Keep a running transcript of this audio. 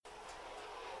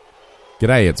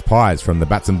G'day, it's Pies from the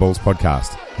Bats and Balls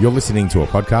podcast. You're listening to a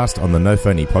podcast on the No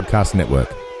Phony Podcast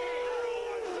Network.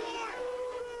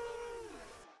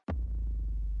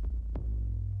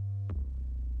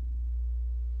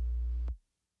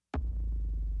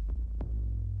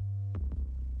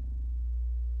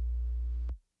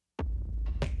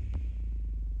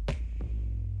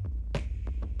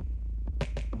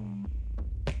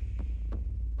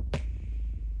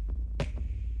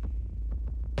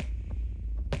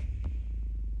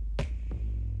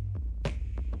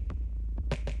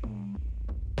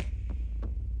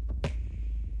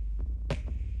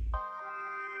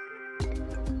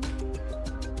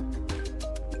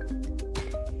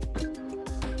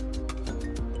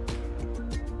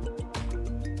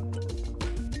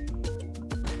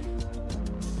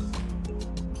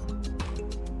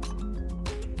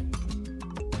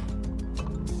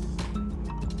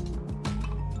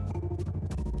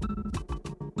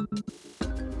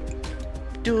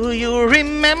 Do you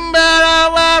remember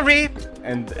our worry?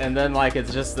 And then like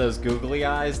it's just those googly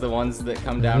eyes, the ones that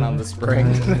come down on the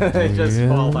spring. They just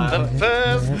fall out. The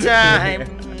first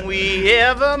time we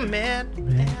ever met.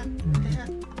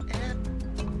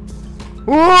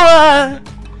 I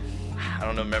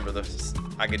don't remember this.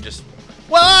 I could just.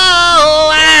 Whoa!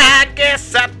 I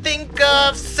guess I think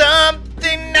of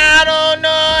something I don't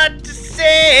know what to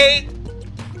say.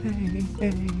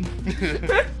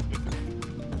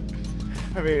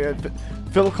 I mean,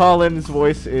 Phil Collins'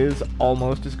 voice is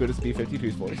almost as good as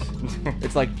B-52's voice.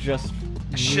 It's like just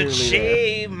I should nearly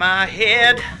shave my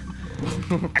head.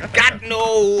 I got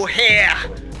no hair,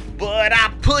 but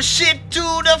I push it to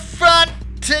the front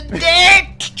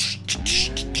today.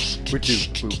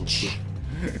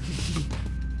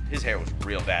 His hair was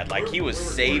real bad. Like he was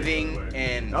saving,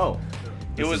 and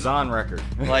It was on record.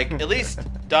 like at least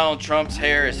Donald Trump's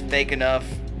hair is fake enough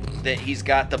that he's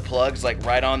got the plugs like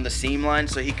right on the seam line,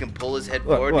 so he can pull his head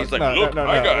forward. And he's like, "Look,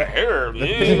 I got hair."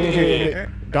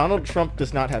 there. Donald Trump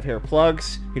does not have hair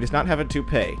plugs. He does not have a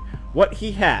toupee. What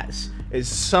he has is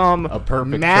some A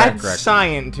perfect mad track record.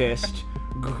 scientist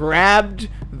grabbed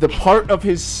the part of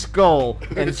his skull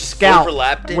and scalp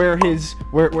Overlapped it? where his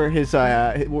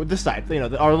this side, you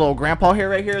know, our little grandpa hair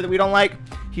right here that we don't like.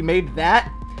 He made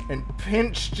that and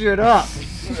pinched it up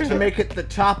to make it the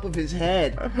top of his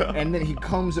head, and then he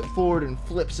combs it forward and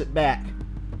flips it back.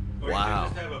 Or Wow. he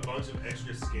could just have a bunch of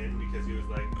extra skin because he was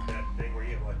like that thing where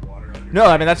you have like water on your No,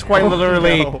 I mean that's quite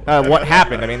literally no. what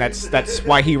happened. I mean that's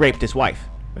why he raped his wife.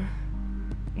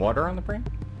 Water on the brain?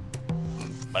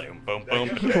 Boom, boom, boom.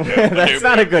 That's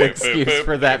not a good excuse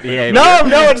for that behavior. No,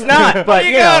 it's not. But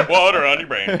you know, water on your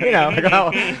brain. you know.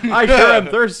 I sure am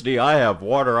thirsty. I have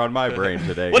water on my brain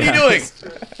today. What are you doing?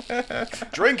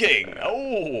 Drinking.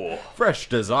 Oh. Fresh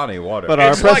Dasani water. But our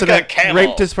It's like a president camel.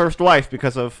 raped his first wife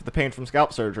because of the pain from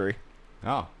scalp surgery.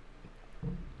 Oh,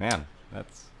 man,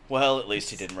 that's Well, at least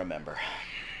he didn't remember.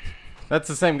 the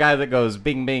same guy that goes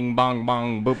bing bing bong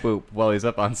bong boop boop while he's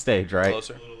up on stage, right?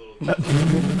 Closer.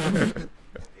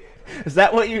 Is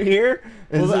that what you hear?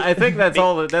 Well, I think that's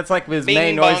all. That's like his Bing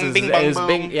main bong, noises. bing bong, is boom.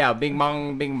 bing, yeah, bing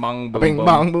bong, boom, Bing boom.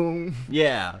 bong boom.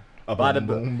 Yeah. A Bada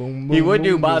boom, boom, boom, He would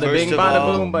do boom, bada boom. bing, First of bada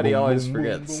all, boom, but he boom, always boom,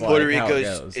 forgets. boom, Puerto like, how it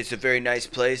Rico's, goes. it's a very nice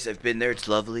place. I've been there. It's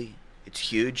lovely. It's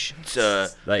huge. It's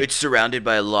Like- it's surrounded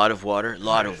by a lot of water.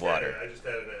 Lot of water. I just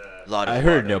had Lot of I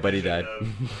heard water. nobody vision died. of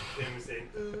him saying,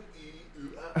 ooh, ee, ooh,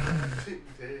 ah, ting,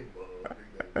 ting, bong,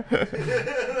 bing,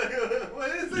 bang. What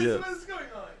is this? Yes. What is going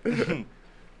on?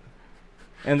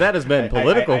 And that has been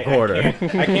political I quarter.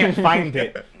 can't find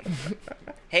it.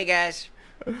 Hey guys.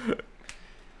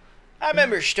 I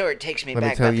remember a story. It takes me Let me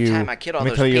back tell about you. the time I killed all Let me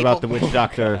those tell you people. about the witch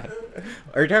doctor.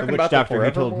 Are you The talking witch about doctor the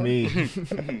who told Forever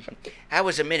me. I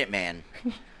was a Minuteman.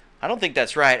 I don't think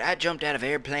that's right. I jumped out of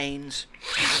airplanes.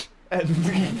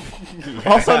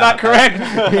 Also not correct.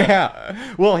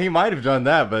 Yeah. Well, he might have done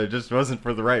that, but it just wasn't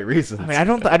for the right reasons. I mean,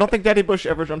 I don't think Daddy Bush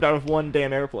ever jumped out of one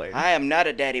damn airplane. I am not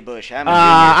a Daddy Bush. I'm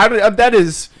a That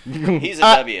is junior. He's a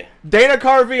uh, W. Dana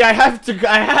Carvey. I have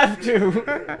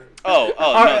to. Oh,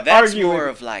 no, that's arguing. more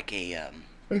of like a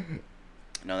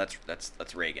No,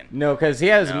 that's Reagan. No, because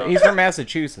No. he's from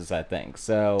Massachusetts, I think.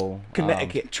 So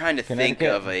Connecticut. I'm trying to think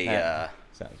Connecticut? of a That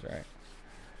sounds right.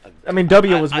 I mean,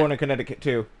 W was born in Connecticut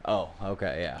too. Oh,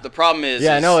 okay, yeah. The problem is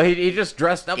Yeah, no, he just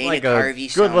dressed up Dana like Carvey a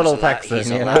sounds good little a lot, Texan,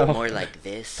 he's you a lot know. more like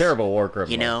this. Terrible war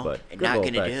criminal, You know, but and good not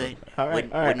little gonna do Texan. it. All right,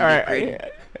 Wouldn't, all right, wouldn't all be right.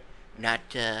 pretty. Not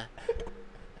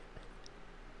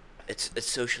it's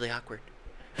socially awkward.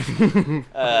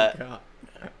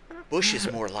 Bush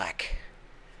is more like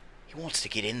he wants to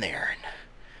get in there and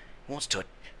he wants to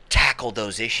tackle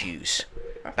those issues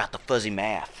about the fuzzy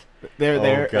math There Oh, we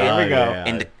God, go. yeah.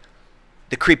 and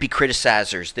the creepy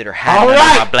criticizers that are hiding All under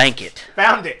right. my blanket.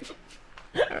 Found it.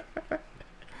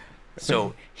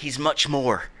 So he's much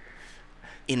more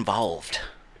involved.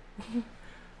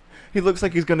 He looks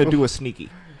like he's gonna do a sneaky.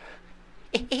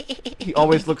 He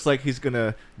always looks like he's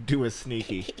gonna do a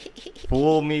sneaky.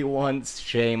 Fool me once,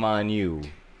 shame on you.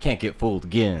 Can't get fooled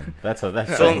again. That's how that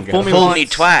Fool- saying fool goes. me Fool once. me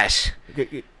twice.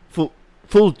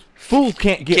 Fool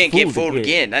can't get Can't get fooled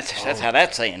again. That's how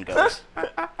that saying goes.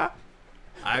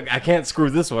 I can't screw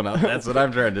this one up. That's what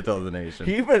I'm trying to tell the nation.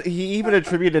 He even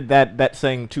attributed that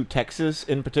saying to Texas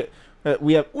in particular.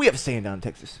 We have a saying down in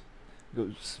Texas. It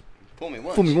goes, Fool me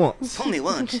once. fool me once. Fool me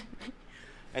once.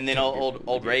 And then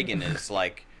old Reagan is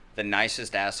like the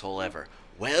nicest asshole ever.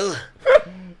 Well,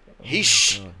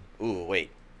 Ooh,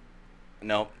 wait.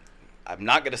 No, I'm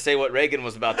not gonna say what Reagan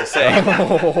was about to say.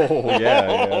 Oh,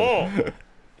 yeah.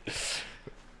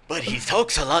 But he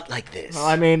talks a lot like this.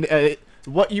 I mean,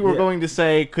 what you were Yeah. going to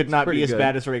say could not be pretty as good.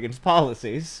 bad as Reagan's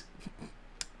policies.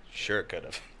 Sure could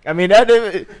have. I mean, that.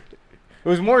 It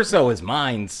was more so his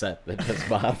mindset that just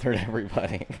bothered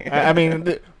everybody. I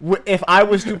mean, if I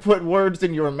was to put words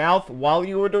in your mouth while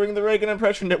you were doing the Reagan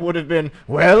impression, it would have been,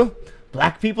 well,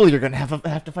 black people, you're going to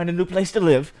have to find a new place to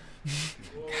live.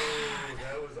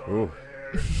 Whoa,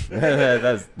 that was on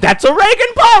there. That's a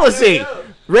Reagan policy!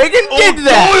 Reagan did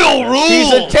that! Doyle rule!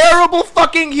 He's a terrible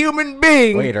fucking human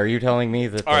being! Wait, are you telling me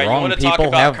that All right, the you wrong want to talk people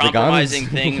about have the compromising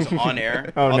guns? things on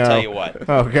air? Oh, I'll no. tell you what.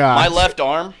 Oh, God. My left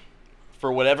arm,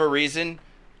 for whatever reason,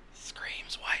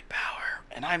 screams white power.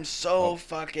 And I'm so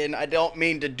fucking, I don't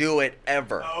mean to do it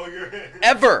ever. Oh, you're.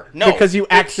 Ever. No. Because you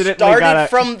accidentally It started got a-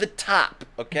 from the top,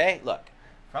 okay? Look.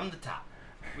 From the top.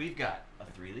 We've got a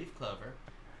 3-leaf clover.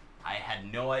 I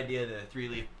had no idea that a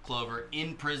 3-leaf clover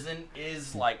in prison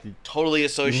is like totally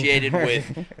associated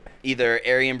with either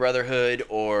Aryan Brotherhood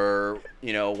or,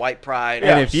 white pride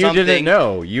And or if you something. didn't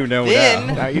know, you know Then-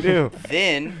 now. Now you do.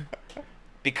 Then,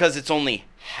 because it's only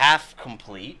half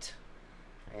complete,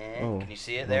 Oh. can you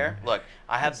see it there? Look,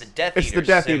 I have the Death It's Eater the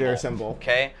Death Eater symbol.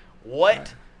 Okay,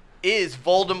 what is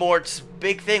Voldemort's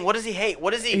big thing? What does he hate?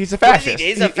 What is he? He's a what is he- fascist.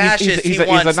 He's a fascist. He's He a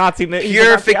wants Nazi. He's a Nazi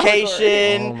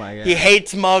purification. Oh my God. He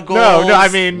hates muggles. No, I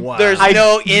mean, Wow. There's I-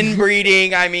 no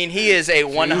inbreeding. I mean, he is a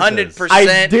 100%.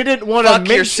 I didn't want to fuck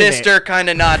mention your sister kind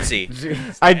of Nazi.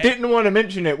 I didn't want to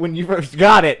mention it when you first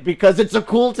got it because it's a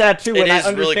cool tattoo. It and is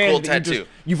I a really understand cool that tattoo.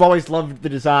 You've always loved the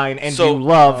design and So- you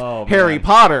love Oh, Harry man.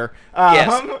 Potter.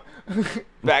 Yes.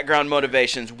 Background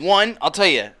motivations. One, I'll tell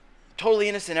you, totally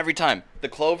innocent every time. The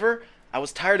clover, I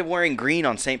was tired of wearing green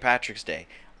on St. Patrick's Day.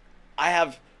 I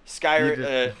have Skyrish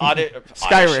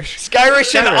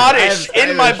and Oddish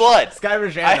in my blood.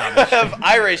 Skyrish I and Oddish. have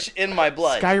Irish in my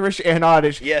blood. Skyrish and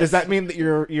Oddish. Yes. Does that mean that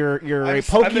you're a I'm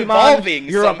Pokemon? evolving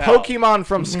You're somehow. a Pokemon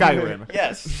from Skyrim.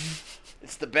 Yes.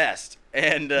 It's the best.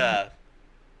 And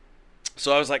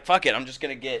so I was like, fuck it. I'm just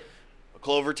going to get a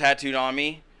clover tattooed on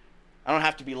me. I don't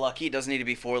have to be lucky. It doesn't need to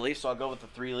be 4-leaf, so I'll go with the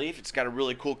 3-leaf. It's got a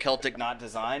really cool Celtic knot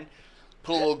design.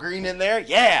 Put a little green in there.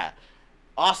 Yeah.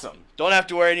 Awesome. Don't have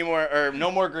to wear any more, or no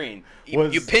more green.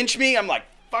 You pinch me, I'm like,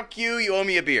 fuck you, you owe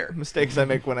me a beer. Mistakes I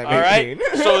make when I'm All right?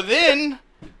 18. So then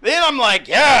I'm like,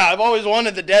 yeah, I've always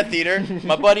wanted the Death Eater.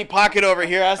 My buddy Pocket over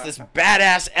here has this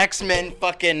badass X-Men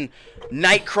fucking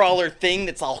Nightcrawler thing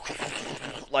that's all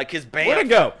like his band. Where'd it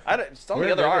go? It's on the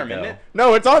Where'd other it arm, go? isn't it?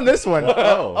 No, it's on this one.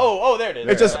 Oh, there it is.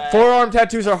 It's just forearm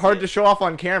tattoos are hard to show off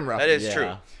on camera. That is Yeah.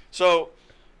 true.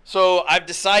 So I've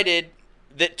decided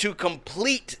that to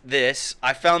complete this,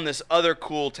 I found this other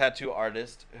cool tattoo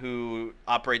artist who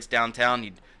operates downtown.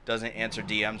 He doesn't answer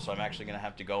DMs, so I'm actually going to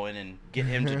have to go in and get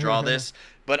him to draw this.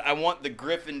 But I want the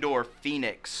Gryffindor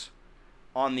Phoenix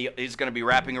on the... He's going to be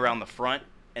wrapping around the front,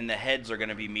 and the heads are going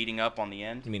to be meeting up on the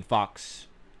end. You mean Fox?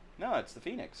 No, it's the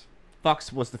Phoenix.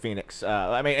 Fox was the Phoenix. So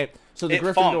the It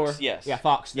Gryffindor. Fonks, yes. Yeah,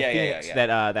 Fox, the Yeah, yeah, Phoenix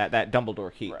yeah. that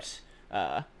Dumbledore keeps.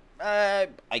 I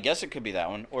guess it could be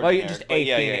that one. Or Well, you generic, just but a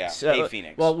yeah, Phoenix. Yeah. A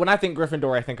Phoenix. Well, when I think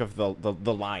Gryffindor, I think of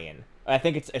the lion. I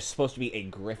think it's supposed to be a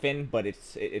griffin, but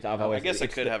it's I've always. I guess it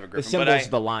it's could have a griffin, The but symbol's I-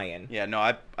 the lion. Yeah, no,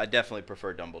 I definitely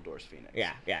prefer Dumbledore's Phoenix.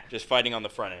 Yeah, yeah. Just fighting on the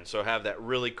front end. So have that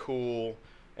really cool,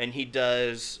 and he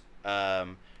does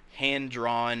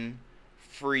hand-drawn,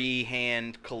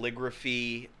 freehand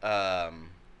calligraphy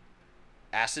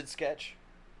acid sketch.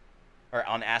 Or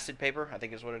on acid paper, I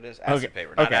think is what it is. Acid Okay,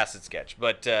 paper, not okay. acid sketch.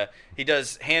 But he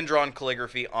does hand-drawn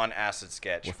calligraphy on acid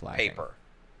sketch With flashing. paper.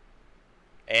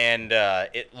 And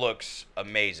it looks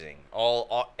amazing.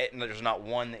 And there's not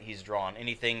one that he's drawn.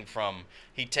 Anything from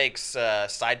he takes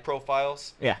side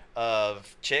profiles Yeah.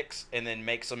 of chicks and then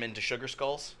makes them into sugar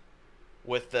skulls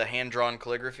with the hand-drawn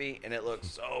calligraphy, and it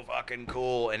looks so fucking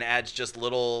cool and adds just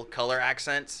little color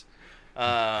accents.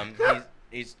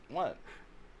 He's what?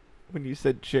 When you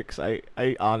said chicks, I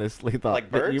honestly thought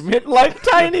Like that you birds? meant like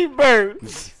tiny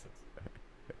birds.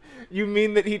 You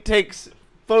mean that he takes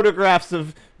photographs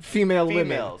of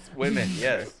Females, women,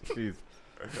 yes, Jeez.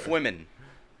 women.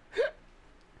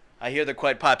 I hear they're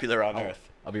quite popular on Earth.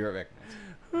 I'll be right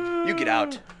back. You get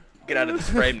out of this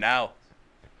frame now.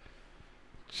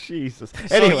 Jesus.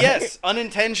 So Anyway, yes,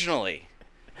 unintentionally,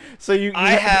 So you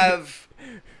I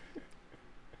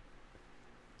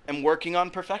am working on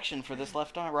perfection for this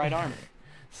right arm.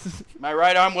 My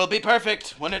right arm will be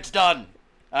perfect when it's done.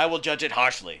 I will judge it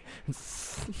harshly.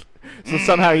 So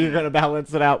somehow you're gonna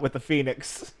balance it out with the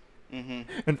phoenix,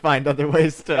 and find other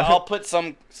ways to. I'll put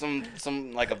some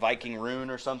like a Viking rune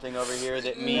or something over here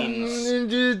that means.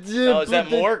 Oh, is that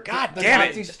more? God The damn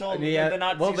Nazis it! stole. Yeah, The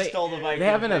Nazis well, stole the Viking They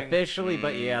haven't thing. officially,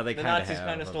 but yeah, they The kind of Nazis have.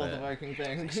 kind of a stole the bit. Viking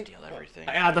thing. Steal everything.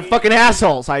 Ah, the fucking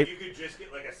assholes! You could just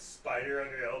get like a spider on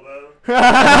your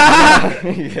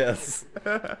elbow. Yes.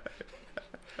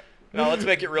 No, let's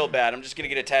make it real bad. I'm just gonna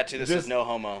get a tattoo that says Just- no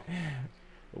homo.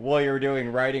 While you're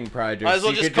doing writing projects, Might as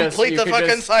well you just could complete you the could fucking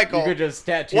just- cycle. You could just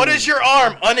tattoo. What is your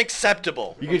arm?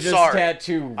 Unacceptable. You I'm could just sorry.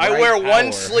 tattoo. I right wear one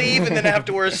hour. sleeve and then I have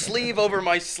to wear a sleeve over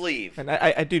my sleeve. And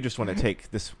I do just want to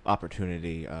take this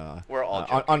opportunity We're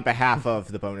all on behalf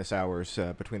of the bonus hours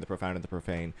between the profound and the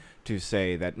profane to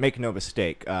say that make no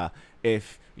mistake,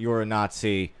 if you're a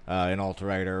Nazi, an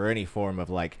alt-righter, or any form of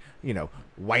white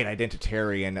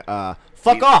identitarian,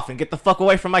 fuck off and get the fuck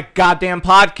away from my goddamn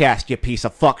podcast, you piece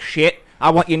of fuck shit. I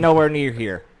want you nowhere near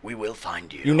here. We will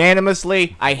find you.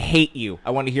 Unanimously, I hate you. I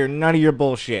want to hear none of your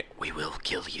bullshit. We will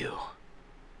kill you.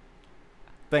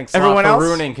 Thanks, Everyone everyone for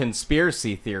else? ruining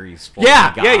conspiracy theories for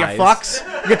Yeah, me, yeah, you guys.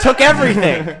 fucks. You took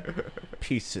everything.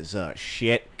 Pieces of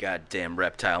shit. Goddamn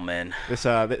reptile men. This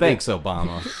Thanks,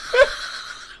 Obama.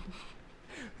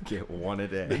 Get one a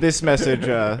day. This message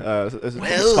is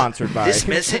Well, sponsored by. this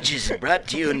message is brought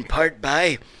to you in part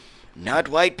by Not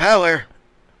White Power.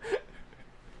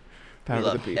 Power We to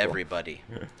the love people. everybody.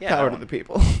 Yeah, Power to everyone. the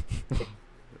people.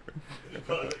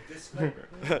 Disclaimer.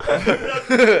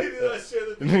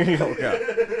 Oh, God.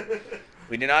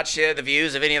 We do not share the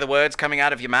views of any of the words coming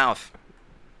out of your mouth.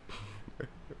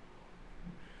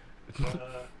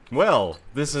 Well,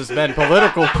 this has been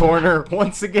Political Corner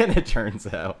once again, it turns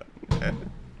out.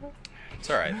 It's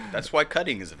all right. That's why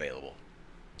cutting is available.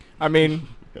 I mean,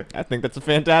 I think that's a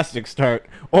fantastic start.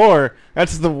 Or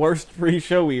that's the worst free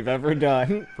show we've ever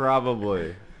done.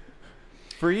 Probably.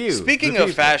 For you. Speaking the of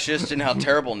people. fascists and how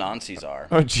terrible Nazis are,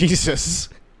 Oh Jesus!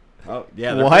 Oh,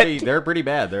 yeah, What? they're pretty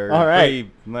bad. They're All right.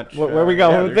 pretty much. Where we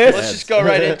going with they're this? let's bad. just go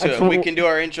right into That's it. We what- can do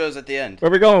our intros at the end. Where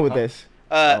are we going with this?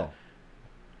 Oh.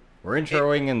 We're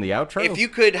introing in the outro? If you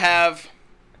could have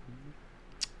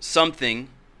something,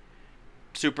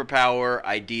 superpower,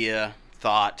 idea,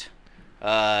 thought,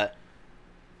 that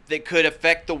could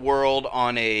affect the world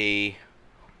on a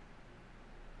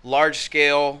large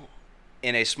scale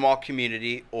in a small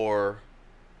community or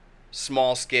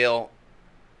small scale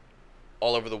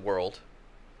all over the world,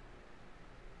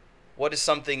 what is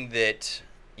something that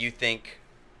you think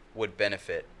would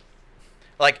benefit?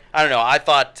 Like, I don't know, I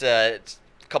thought a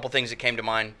couple things that came to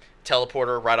mind.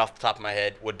 Teleporter, right off the top of my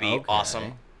head, would be Okay.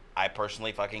 awesome. I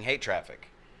personally fucking hate traffic.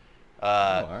 Oh,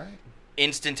 all right.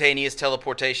 Instantaneous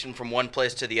teleportation from one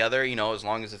place to the other, as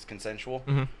long as it's consensual.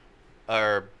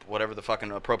 Or whatever the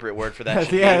fucking appropriate word for that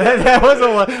should Yeah, be. that was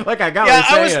like I got Yeah, what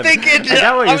you're I was saying. thinking. I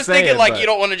got what I you're was thinking saying, like but- you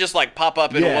don't want to just like pop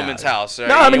up in a Yeah. woman's house. Right?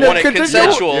 No, I mean you want it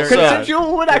consensual. consensual. So.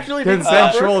 Consensual would actually be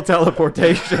Consensual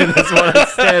teleportation is what I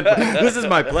said. This is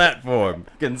my platform.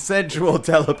 Consensual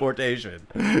teleportation.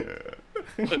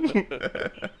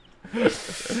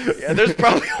 Yeah, there's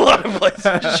probably a lot of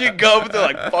places you go, but they're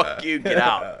like, "Fuck you, get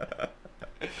out."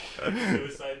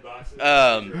 Suicide boxes.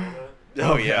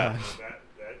 Oh yeah.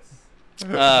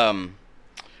 That's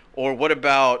Or what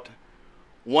about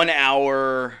 1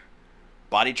 hour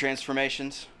body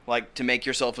transformations? Like to make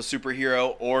yourself a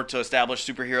superhero or to establish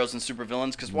superheroes and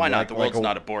supervillains? Because why not? The Like world's a-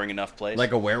 not a boring enough place.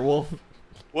 Like a werewolf?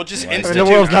 we'll just Like- I mean, institute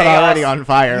the world's not chaos. already on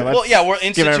fire. Well, yeah, we'll give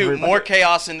institute everybody- more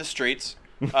chaos in the streets.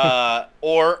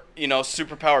 Or,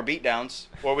 superpower beatdowns.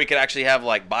 Or we could actually have,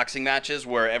 like, boxing matches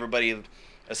where everybody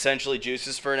essentially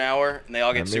juices for an hour and they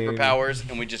all get I mean- superpowers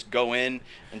and we just go in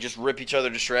and just rip each other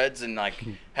to shreds and, like,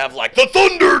 have, like, the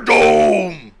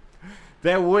Thunderdome!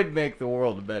 That would make the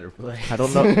world a better place. I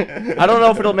don't know. I don't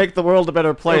know if it'll make the world a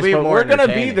better place, be but more we're gonna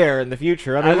be entertaining. there in the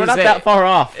future. I I mean, was we're not gonna that say, far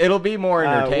off. It'll be more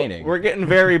Uh, entertaining. we're getting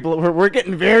very we're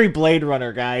getting very Blade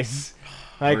Runner, guys.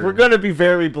 Like we're gonna be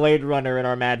very Blade Runner in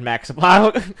our Mad Max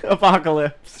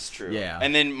apocalypse. It's true. Yeah.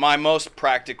 And then my most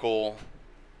practical,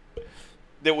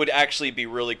 that would actually be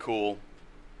really cool,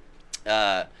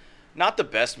 not the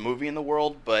best movie in the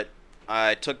world, but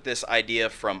I took this idea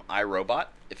from iRobot.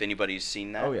 If anybody's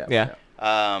seen that. Oh yeah.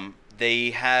 Yeah.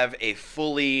 They have a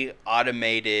fully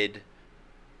automated,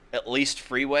 at least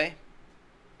freeway.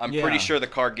 I'm Yeah. pretty sure the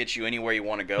car gets you anywhere you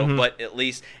want to go, but at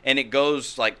least, and it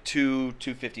goes like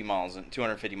 250 miles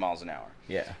an hour.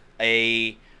 Yeah.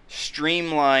 A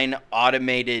streamlined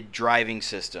automated driving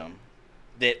system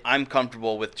that I'm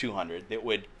comfortable with 200 that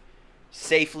would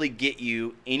safely get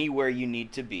you anywhere you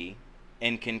need to be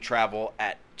and can travel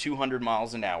at 200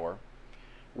 miles an hour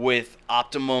with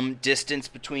optimum distance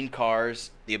between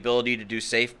cars, the ability to do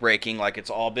safe braking, like it's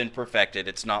all been perfected.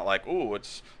 It's not like, ooh,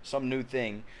 it's some new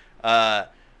thing.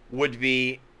 Would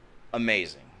be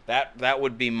amazing. That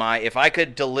would be my, if I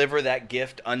could deliver that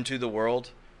gift unto the world,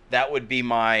 that would be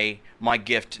my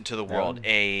gift to the world.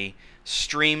 A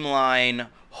streamlined,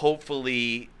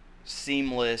 hopefully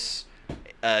seamless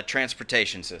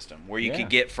transportation system where you could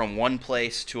get from one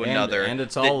place to another and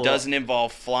it's that all doesn't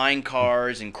involve flying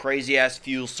cars and crazy ass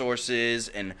fuel sources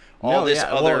and all this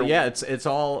other. Well, yeah, it's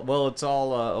all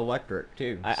electric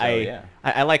too.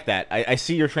 I like that. I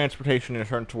see your transportation in a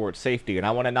turn towards safety, and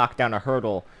I want to knock down a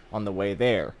hurdle on the way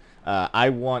there. I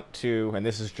want to, and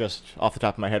this is just off the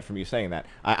top of my head from you saying that,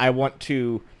 I want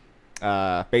to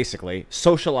basically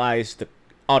socialize the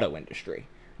auto industry.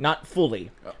 Not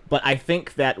fully, but I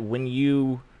think that when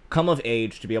you come of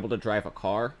age to be able to drive a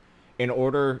car, in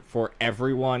order for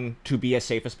everyone to be as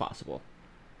safe as possible,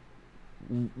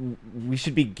 we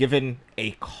should be given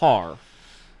a car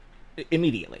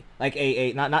immediately. Like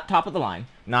a not top of the line,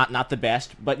 not the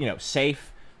best, but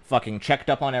safe, fucking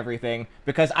checked up on everything.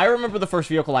 Because I remember the first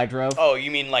vehicle I drove. Oh, you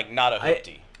mean like not a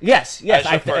hoopty? Yes. As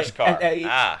your first car.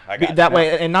 I got that you.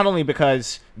 way, and not only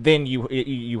because then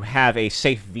you have a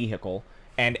safe vehicle.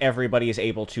 And everybody is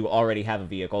able to already have a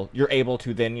vehicle. You're able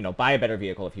to then, buy a better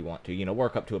vehicle if you want to,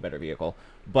 work up to a better vehicle.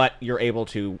 But you're able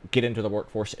to get into the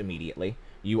workforce immediately.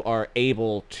 You are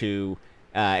able to,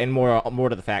 and more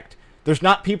to the fact, there's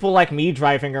not people like me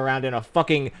driving around in a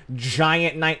fucking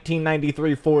giant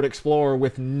 1993 Ford Explorer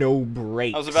with no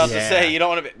brakes. I was about to say, you don't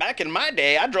want to be. Back in my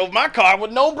day, I drove my car with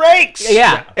no brakes.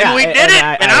 Yeah. And we did it,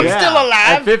 and I'm still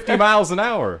alive. At 50 miles an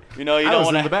hour. You I don't was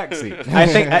want in the back seat. I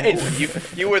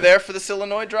think you were there for this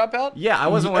Illinois dropout? Yeah, I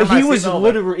wasn't wearing my he was seatbelt,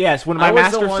 literally when my I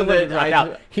was the master one cylinder that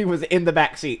dropped out. He was in the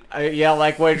back seat. Yeah,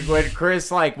 like when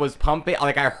Chris was pumping,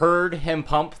 I heard him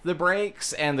pump the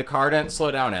brakes, and the car didn't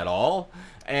slow down at all.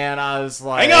 And I was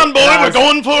like, "Hang on, boy, we're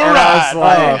going for a ride."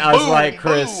 I was Boom, like,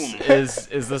 Chris, boom.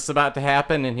 is this about to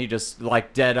happen? And he just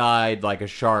dead-eyed like a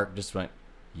shark, just went,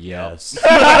 yes.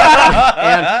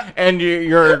 and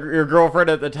your girlfriend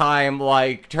at the time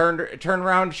turned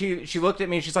around. She looked at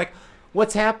me. And she's like,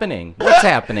 "What's happening? What's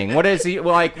happening? What is he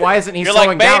like? Why isn't he You're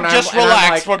slowing like, down?" "Babe, just And I'm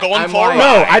relax. like- We're going I'm for a like-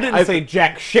 ride." No, I didn't say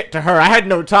jack shit to her. I had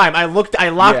no time. I locked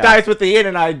eyes with Ian,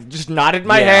 and I just nodded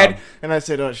my head, and I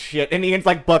said, "Oh shit!" And Ian's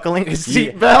buckling his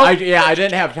seatbelt. I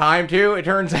didn't have time to. It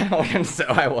turns out, and so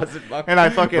I wasn't. And I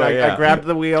fucking But, I grabbed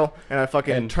the wheel and I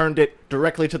fucking And- turned it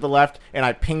directly to the left, and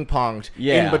I ping-ponged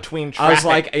in between traffic I was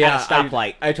like, at a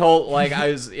stoplight. I told I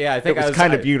think It was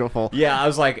kind of beautiful. Yeah, I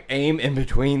was like, aim in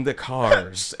between the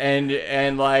cars, and you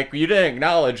didn't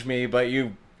acknowledge me, but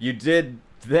you did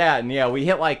that, and yeah, we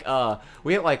hit what,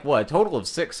 a total of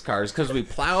 6 cars because we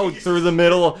plowed through the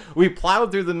middle. We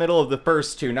plowed through the middle of the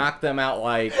first 2, knocked them out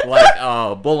like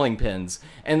bowling pins,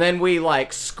 and then we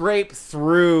scraped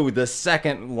through the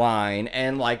second line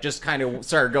and just kind of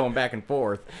started going back and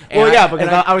forth. And Because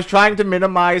I was trying to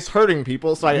minimize hurting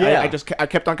people, so I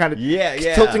kept on kind of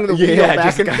tilting the wheel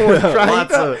back and forth,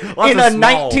 trying in a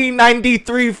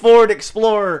 1993 Ford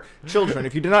Explorer. Children,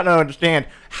 if you do not understand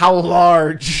how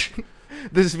large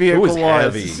this vehicle was.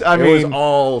 Heavy. I mean, it was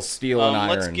all steel and iron.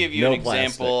 Let's give you no an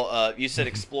example. You said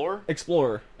Explorer?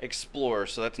 Explorer. Explorer,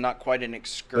 so that's not quite an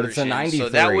excursion. But it's a 93. So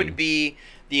that would be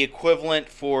the equivalent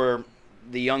for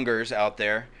the youngers out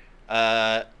there,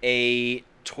 a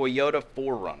Toyota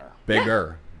 4Runner.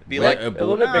 Bigger. Be like A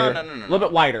little bit bigger. No. A little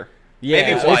bit wider. Yeah,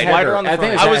 Maybe it's wider on the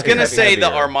front. I was gonna it's say the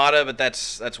heavier. Armada, but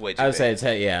that's way too I would big.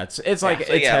 say it's it's like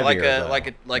So it's yeah, heavier,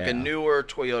 like a newer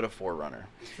Toyota 4Runner.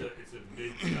 It's a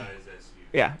mid-size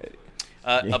SUV. Yeah.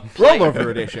 A plate.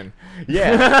 Rollover edition.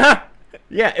 Yeah.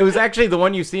 Yeah, it was actually the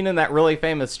one you've seen in that really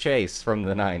famous chase from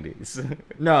the 90s.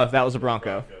 No, that was a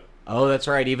Bronco. Oh, that's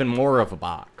right, even more of a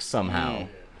box somehow. Mm.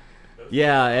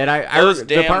 Yeah, and Those the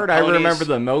damn part I ponies. remember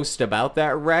the most about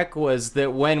that wreck was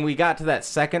that when we got to that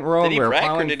second row Did and he we were wreck or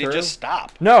plowing did he through, just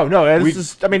stop? No, there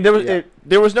was. Yeah.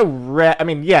 There was no wreck. I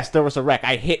mean, yes, there was a wreck.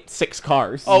 I hit 6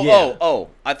 cars. Oh,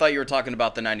 I thought you were talking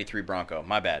about the 93 Bronco.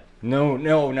 My bad. No.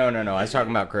 I was talking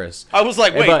about Chris. I was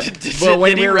like, wait, But- did but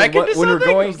when he we were- wreck into when something? we're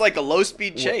going- It was like a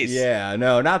low-speed chase. Yeah,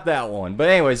 no, not that one. But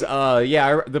anyways,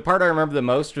 the part I remember the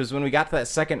most was when we got to that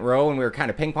second row and we were kind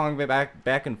of ping-ponging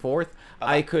back and forth.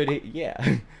 I could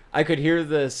hear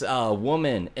this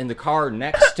woman in the car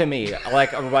next to me,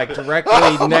 like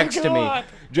directly next to me.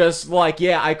 Just like,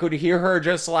 I could hear her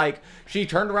just like, she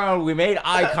turned around, we made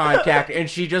eye contact, and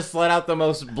she just let out the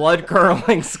most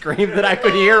blood-curdling scream that I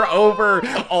could hear over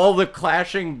all the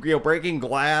clashing, breaking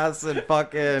glass and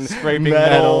fucking Scraping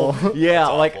metal. metal. Yeah,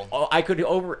 That's like, awful. I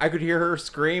could hear her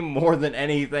scream more than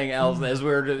anything else as she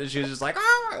was just like,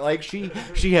 ah! Like, she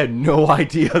had no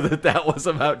idea that was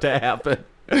about to happen.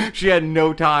 She had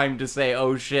no time to say,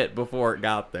 oh shit, before it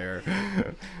got there.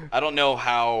 I don't know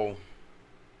how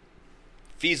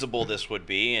feasible this would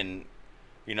be, and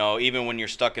even when you're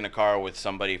stuck in a car with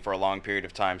somebody for a long period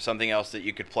of time, something else that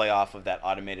you could play off of that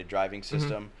automated driving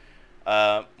system.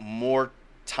 More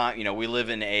time. We live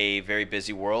in a very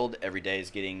busy world. Every day is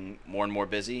getting more and more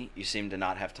busy. You seem to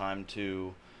not have time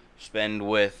to spend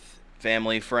with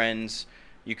family, friends.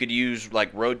 You could use like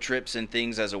road trips and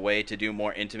things as a way to do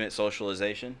more intimate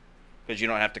socialization, because you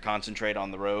don't have to concentrate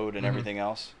on the road and everything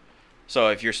else. So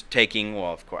if you're taking,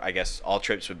 well, of course, I guess all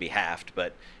trips would be halved,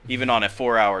 but even on a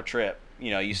 4-hour trip,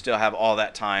 you still have all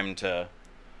that time to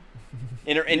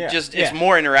it's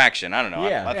more interaction. I don't know.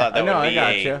 I thought that would be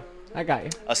I got you.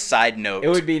 a side note. It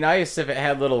would be nice if it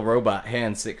had little robot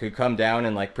hands that could come down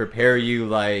and like prepare you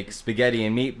like spaghetti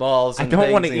and meatballs. I And don't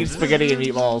want to things eat spaghetti and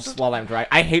meatballs while I'm driving.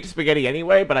 I hate spaghetti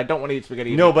anyway, but I don't want to eat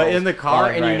spaghetti and No, meatballs but in the while car,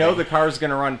 I'm and you know driving. the car's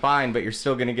gonna run fine, but you're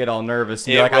still gonna get all nervous.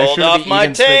 And it you're like, I rolled shouldn't off be my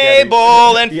eating spaghetti.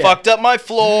 table and Yeah. fucked up my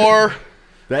floor.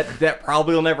 That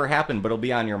probably will never happen, but it'll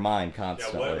be on your mind Now,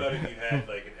 constantly. what about if you had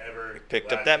like an ever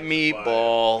Picked up that lasting supply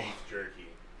meatball. of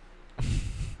beef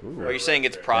jerky? Are you saying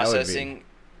it's processing?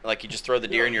 Like you just throw the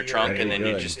deer in your trunk and then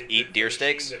you good. just It's eat a deer machine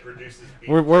steaks? that produces beef.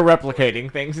 We're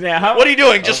replicating things now. What are you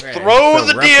doing? Just Okay. throw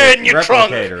It's a the deer in your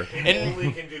trunk. replicator. It And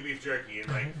only can do beef jerky in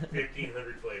like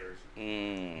 1,500 flavors.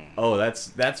 Oh, that's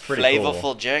pretty flavorful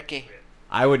cool. jerky.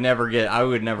 I would never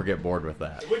get bored with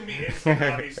that. It wouldn't be instant,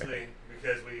 obviously,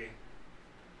 because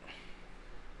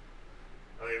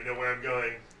I don't even know where I'm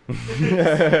going.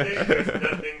 There's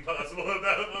nothing possible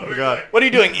about what we're doing. What are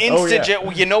you doing? Instant yeah. jet?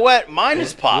 Well, you know what? Mine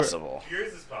is possible.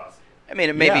 Yours is possible. I mean,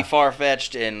 it may be Yeah.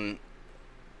 far-fetched and...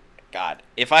 God,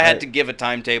 if I had to give a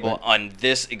timetable on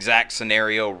this exact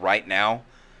scenario right now,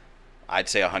 I'd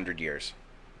say 100 years.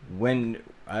 When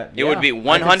It would be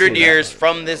 100 years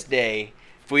from this day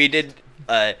if we did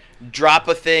drop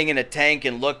a thing in a tank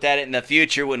and looked at it in the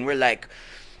future when we're like,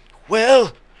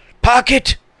 well,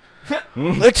 Pocket,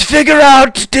 let's figure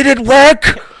out, did it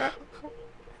work?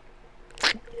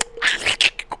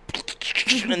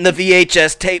 And the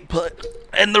VHS tape put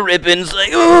and the ribbons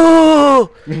like,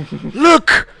 oh,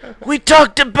 look, we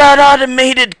talked about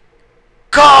automated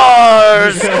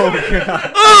cars.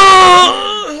 Oh!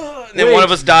 And then one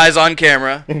of us dies on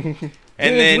camera. And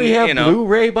then, we have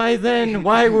Blu-ray by then?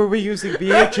 Why were we using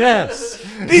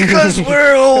VHS? because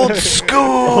we're old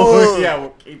school. Yeah, we're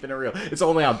keeping it real. It's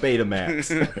only on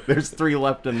Betamax. There's 3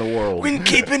 left in the world. When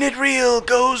keeping it real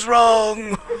goes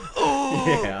wrong.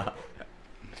 Oh. Yeah.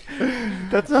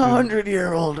 That's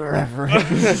 100-year-old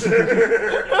reference.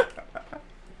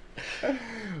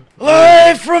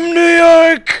 Live from New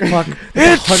York.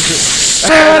 It's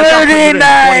Saturday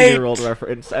night. 20-year-old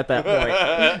reference at that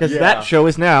point. Because Yeah. that show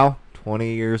is now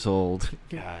 20 years old.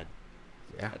 God.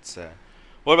 Yeah. That's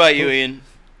What about you, Ian?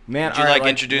 Man, Did you alright,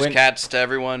 introduce when- cats to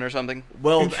everyone or something?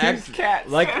 Well, Introduce cats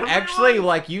to actually,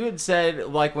 like you had said,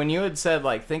 like when you had said,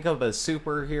 like think of a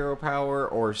superhero power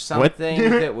or something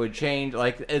that would change,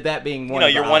 like that being one. of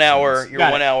Your the 1 hour. options. Your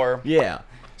Got 1 it. hour. Yeah.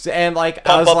 So, and like I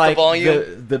Pump was up the like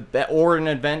volume. or an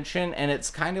invention, and it's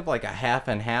kind of like a half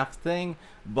and half thing.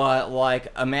 But like,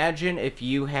 imagine if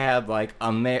you had like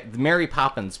Mary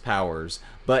Poppins powers,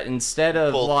 but instead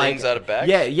of Pull like things out of bags?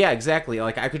 yeah, exactly.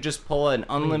 Like I could just pull an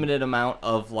unlimited amount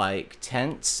of like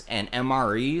tents and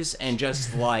MREs and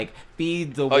just like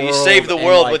feed the Oh, world. you save the and,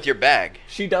 world like, with your bag.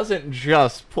 She doesn't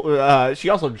just. She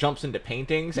also jumps into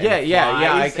paintings. And Yeah, yeah.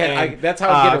 flies and, That's how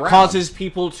I get around. Causes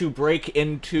people to break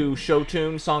into show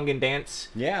tune, song, and dance.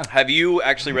 Yeah. Have you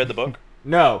actually read the book?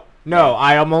 No,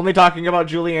 I am only talking about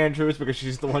Julie Andrews because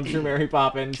she's the one true Mary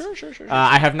Poppins. Sure.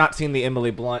 I have not seen the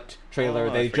Emily Blunt trailer. Oh,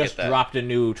 I they forget just that. dropped a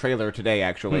new trailer today,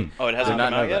 actually. Oh, it hasn't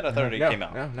not come know out yet? that. I thought it no, came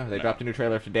out. No, they dropped a new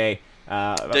trailer today.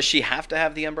 Does she have to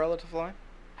have the umbrella to fly?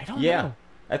 I don't Yeah. know.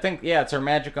 I think it's her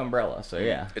magic umbrella. So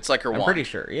yeah, It's like her I'm wand. pretty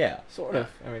sure. Yeah, Sort of.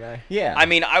 I mean, yeah. I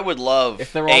mean, I would love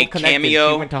if they're all a connected,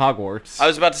 cameo. she went to Hogwarts. I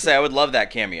was about to say I would love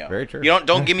that cameo. Very true. You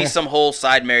don't give me some whole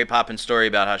side Mary Poppins story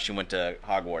about how she went to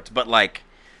Hogwarts, but like,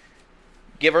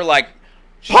 give her like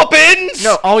Poppins.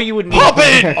 No, all you would need.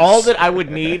 Poppins! All that I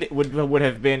would need would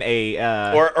have been a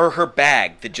Or her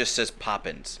bag that just says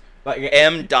Poppins. like,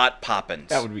 M. Poppins.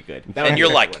 That would be good. That would And be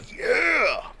you're a like, good one.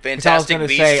 yeah, Fantastic gonna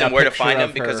Beasts say a and Where to picture Find Them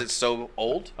of because her. it's so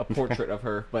old. A portrait of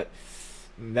her, but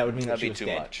that would mean That'd that she be was too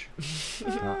dead. much.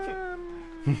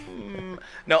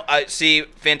 No, I see.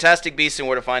 Fantastic Beasts and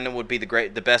Where to Find Them would be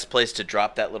the best place to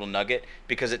drop that little nugget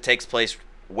because it takes place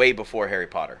way before Harry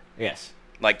Potter, Yes.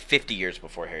 like 50 years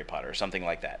before Harry Potter or something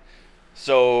like that.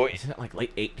 So Isn't it like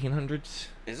late 1800s?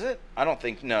 is it? I don't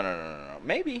think. No.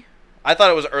 Maybe. I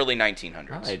thought it was early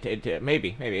 1900s.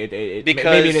 Maybe. Because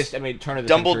maybe it is. I mean, turn of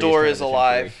the century Dumbledore turn of is the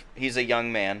alive. century. He's a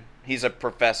young man. He's a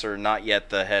professor, not yet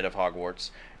the head of Hogwarts.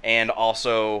 And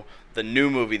also, the new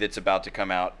movie that's about to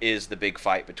come out is the big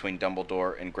fight between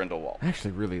Dumbledore and Grindelwald. I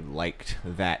actually really liked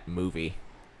that movie.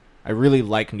 I really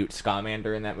like Newt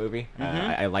Scamander in that movie.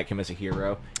 I like him as a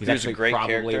hero. He's He was a actually great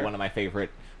probably character. one of my favorite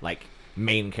like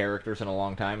main characters in a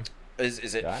long time.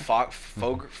 Is it Yeah.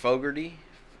 Fogarty?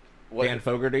 What? Dan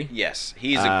Fogarty. Yes,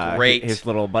 he's a great. His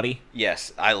little buddy.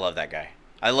 Yes, I love that guy.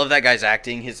 I love that guy's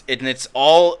acting.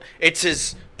 It's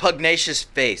his pugnacious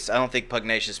face. I don't think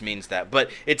pugnacious means that,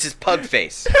 but it's his pug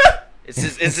face. It's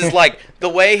his like the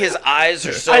way his eyes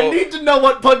are so. I need to know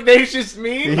what pugnacious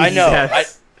means. I know.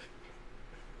 Yes.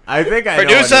 I think I know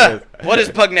Producer, what it is. what is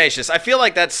pugnacious? I feel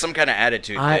like that's some kind of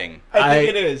attitude I- thing. I think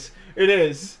it is. It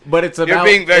is. But it's about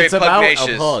being very it's about a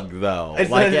pugnacious. pug though. It's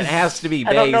Like not- it has to be I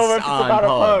based don't know if it's on about a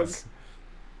pug. pugs.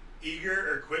 Eager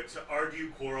or quick to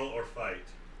argue, quarrel, or fight.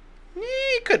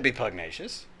 He could be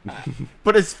pugnacious.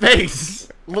 But his face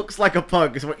looks like a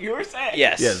pug, is what you were saying.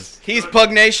 Yes. Yes. He's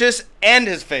pugnacious, and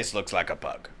his face looks like a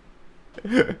pug.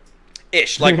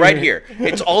 Ish, like right here.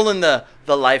 It's all in the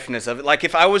likeness of it. Like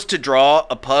if I was to draw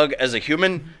a pug as a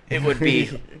human, it would be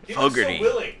He looks Fogarty. so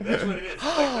willing. That's what it is. It's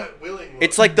like that willing look.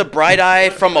 It's like the bright eye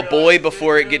from a boy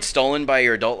before it gets stolen by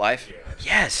your adult life.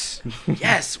 Yes.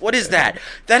 Yes. What is that?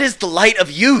 That is the light of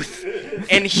youth.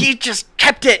 And he just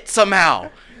kept it somehow.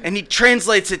 And he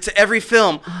translates it to every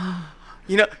film.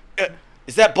 You know,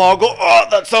 is that Boggle? Oh,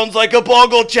 that sounds like a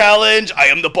Boggle challenge. I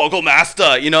am the Boggle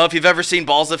master. You know, if you've ever seen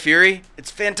Balls of Fury, it's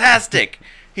fantastic.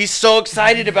 He's so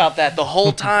excited about that the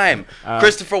whole time.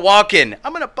 Christopher Walken,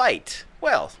 I'm going to bite.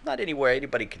 Well, not anywhere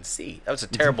anybody can see. That was a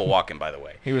terrible Walken, by the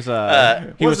way. He was he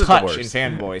was wasn't the Hutch in worst.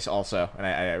 Fanboys also, and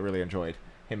I really enjoyed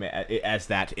him as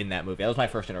that in that movie. That was my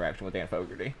first interaction with Dan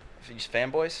Fogarty. These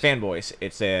fanboys? Fanboys.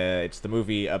 It's the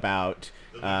movie about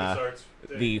The LucasArts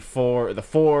thing. the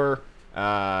four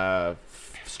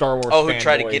Star Wars. Oh, who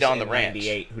tried to fanboys get on the in ranch.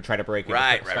 '98 who tried to break into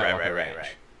Right. Skywalker Ranch.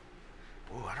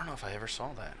 Ooh, I don't know if I ever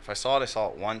saw that. If I saw it, I saw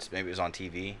it once. Maybe it was on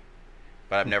TV,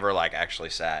 but I've never like actually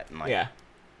sat and like. Yeah.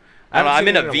 I don't know. I'm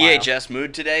haven't in a seen it while. VHS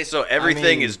mood today, so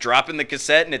everything mean- is dropping the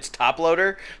cassette and it's top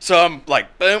loader. So I'm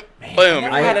like, boom, boom.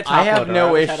 I had a top I have loader. no I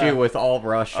always had issue a- with all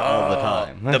rush all the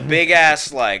time. The big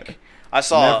ass like. I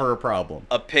saw Never a problem.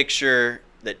 a picture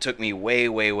that took me way,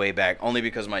 way, way back, only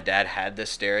because my dad had this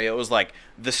stereo. It was like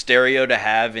the stereo to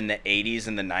have in the 80s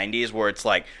and the 90s, where it's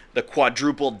like the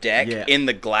quadruple deck Yeah. in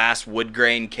the glass wood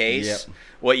grain case. Yep.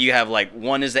 What you have, like,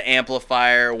 one is the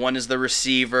amplifier, one is the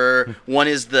receiver, one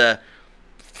is the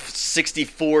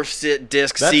 64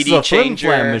 disc That's CD the changer.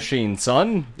 Flim Flam machine,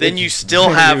 son. Then you still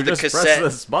have You the just cassette.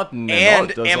 Press this button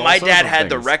and it does all my sorts dad of had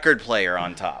the things. record player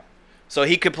on top, so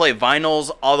he could play vinyls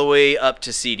all the way up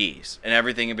to CDs and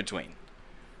everything in between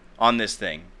on this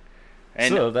thing.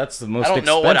 And So that's the most I don't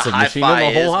know what a expensive machine in hi-fi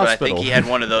the is, whole but I hospital. think he had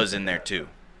one of those in there too.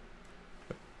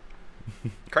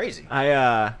 Crazy.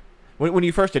 When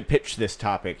you first had pitched this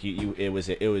topic, you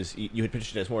had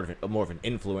pitched it as more of an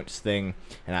influence thing,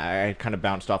 and I kind of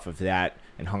bounced off of that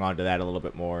and hung on to that a little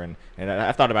bit more, and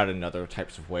I've thought about it in other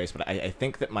types of ways, but I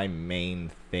think that my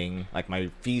main thing, like my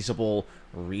feasible,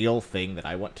 real thing that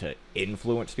I want to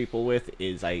influence people with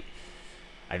is I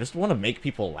just want to make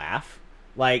people laugh.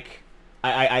 Like,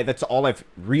 I that's all I've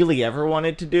really ever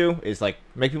wanted to do is like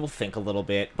make people think a little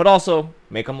bit, but also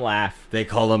make them laugh. They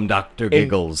call him Dr.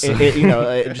 Giggles.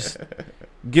 Just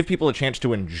give people a chance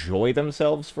to enjoy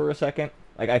themselves for a second.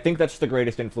 Like, I think that's the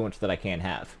greatest influence that I can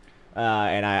have.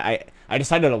 And I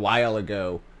decided a while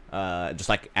ago, just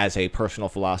like as a personal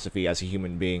philosophy, as a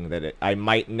human being, that I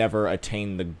might never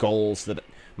attain the goals that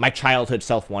my childhood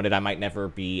self wanted. I might never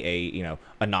be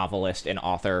a novelist, an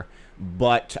author,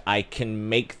 but I can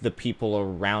make the people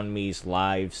around me's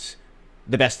lives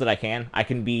the best that I can. I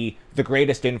can be the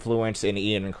greatest influence in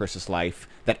Ian and Chris's life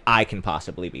that I can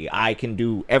possibly be. I can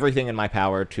do everything in my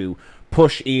power to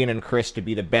push Ian and Chris to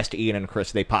be the best Ian and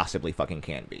Chris they possibly fucking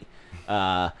can be.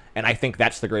 And I think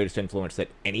that's the greatest influence that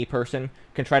any person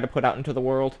can try to put out into the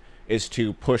world, is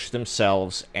to push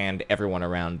themselves and everyone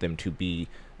around them to be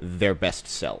their best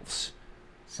selves.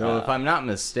 So if I'm not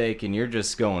mistaken, you're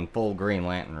just going full Green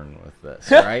Lantern with this,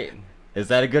 right? Is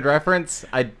that a good reference?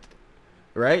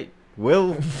 Right?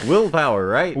 Willpower,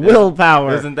 right?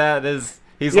 Willpower. Isn't that is?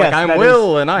 He's Yes, like, I'm that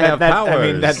Will, is- and I that- have that- powers.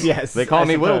 I mean, that's- yes, They call I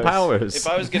me Will suppose. Powers. If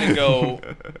I was gonna go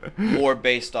more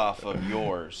based off of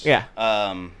yours, Yeah.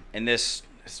 And this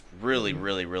is really,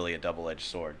 really, really a double-edged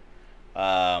sword.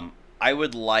 I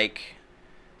would like,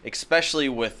 especially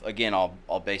with, again,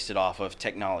 I'll base it off of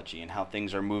technology and how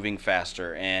things are moving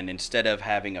faster. And instead of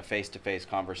having a face-to-face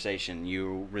conversation,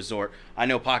 you resort. I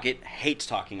know Pocket hates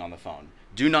talking on the phone.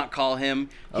 Do not call him.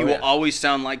 He will always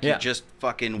sound like you just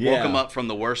fucking woke Yeah. him up from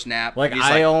the worst nap. Like, He's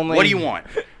I only- what do you want?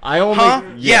 I only. Huh?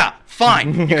 Yeah,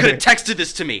 fine. You could have texted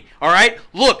this to me. All right.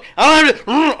 Look, I don't have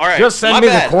to. All right. Just send my me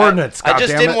the bad. coordinates, I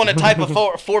just goddammit. didn't want to type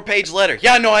a four-page letter.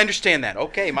 Yeah, no, I understand that.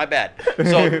 Okay, my bad.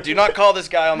 So do not call this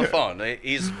guy on the phone.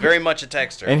 He's very much a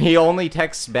texter. And he only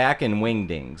texts back in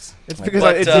wingdings. It's because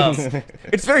But,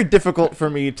 it's very difficult for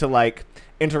me to like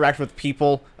interact with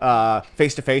people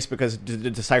face to face, because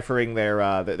deciphering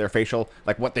their facial,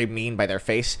 like what they mean by their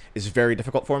face, is very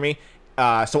difficult for me.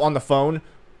 So on the phone,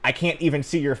 I can't even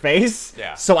see your face.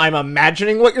 Yeah. So I'm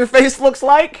imagining what your face looks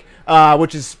like,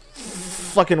 which is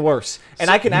fucking worse.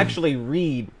 And I can actually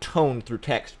read tone through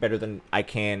text better than I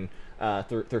can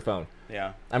through phone.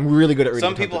 Yeah. I'm really good at reading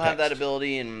Some tone people through have that text.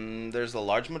 ability, and there's a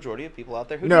large majority of people out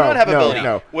there who No, do not have no, ability,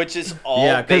 no. which is all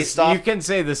Yeah, because based off. you can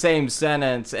say the same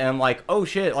sentence and like, oh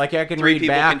shit, like I can Three read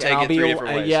people back can take and I'll it be three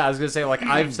different ways. yeah, I was gonna say like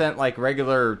I've sent like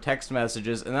regular text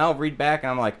messages and I'll read back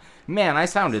and I'm like, man, I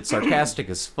sounded sarcastic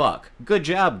as fuck. Good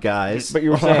job, guys. But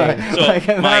you were saying, So like,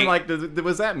 and my- I'm like,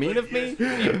 was that mean of me?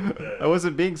 I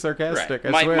wasn't being sarcastic.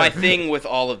 Right. I swear. My thing with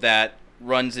all of that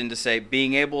runs into, say,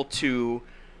 being able to,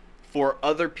 for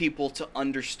other people to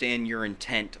understand your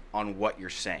intent on what you're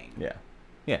saying. Yeah.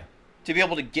 Yeah. To be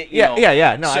able to get, you know.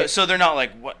 No, so they're not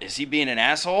like, what, is he being an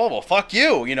asshole? Well, fuck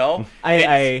you, you know?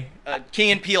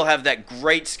 King and Peele have that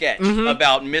great sketch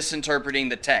about misinterpreting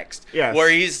the text. Yes. Where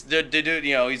he's, you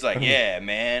know, he's like, yeah,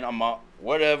 man, I'm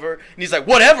whatever. And he's like,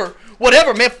 whatever,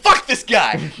 man, fuck this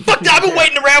guy. Fuck that, I've been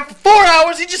waiting around for 4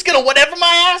 hours. He's just gonna whatever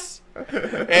my ass.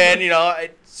 And, you know,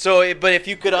 but if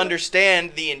you could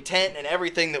understand the intent and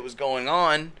everything that was going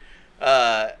on,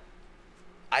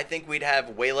 I think we'd have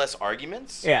way less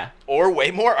arguments. Yeah. Or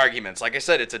way more arguments. Like I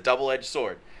said, it's a double-edged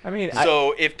sword. I mean,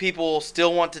 So if people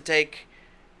still want to take,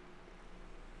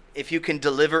 if you can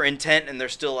deliver intent and they're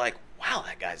still like, wow,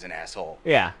 that guy's an asshole,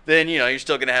 yeah. then, you know, you're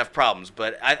still going to have problems.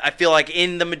 But I feel like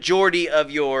in the majority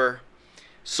of your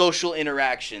social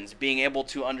interactions, being able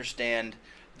to understand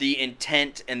the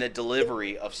intent and the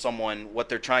delivery of someone, what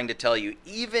they're trying to tell you,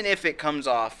 even if it comes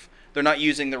off, they're not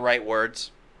using the right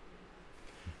words,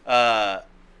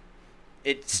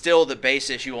 it's still the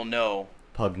basis you will know.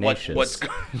 Pugnacious. What's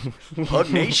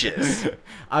pugnacious?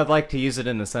 I'd like to use it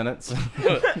in a sentence.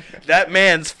 That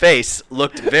man's face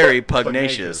looked very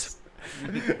pugnacious.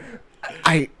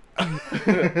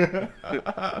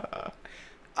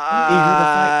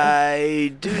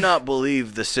 I do not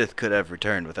believe the Sith could have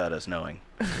returned without us knowing.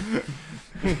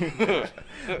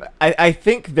 I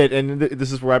think that, and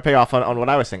this is where I pay off on what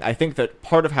I was saying, I think that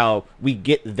part of how we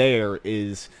get there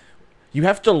is you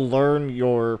have to learn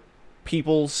your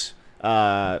people's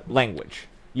language.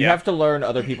 You Yeah. have to learn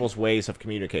other people's ways of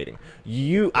communicating.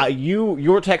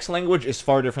 Your text language is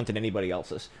far different than anybody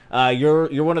else's.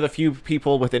 You're one of the few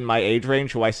people within my age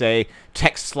range who I say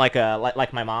texts like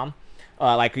my mom,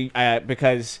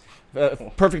 because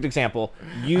perfect example.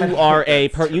 You are a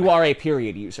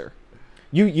period user.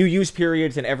 You use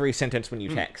periods in every sentence when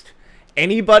you text.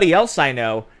 Anybody else I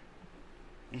know,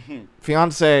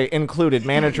 fiance included,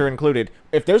 manager included,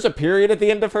 if there's a period at the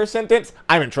end of her sentence,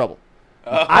 I'm in trouble.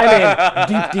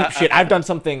 I'm in deep shit. I've done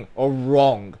something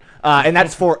wrong. And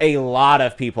that's for a lot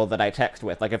of people that I text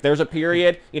with. Like, if there's a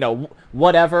period, you know,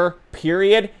 whatever,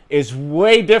 period, is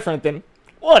way different than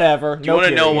whatever. Do you want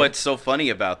to know what's so funny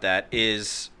about that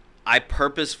is I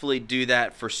purposefully do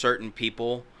that for certain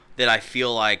people that I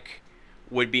feel like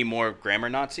would be more grammar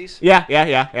Nazis.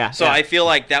 Yeah. So I feel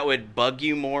like that would bug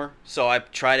you more. So I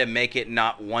try to make it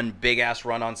not one big ass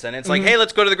run-on sentence. Like, hey,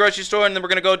 let's go to the grocery store, and then we're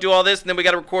gonna go do all this, and then we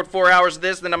got to record 4 hours of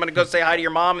this, and then I'm gonna go say hi to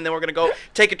your mom, and then we're gonna go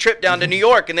take a trip down to New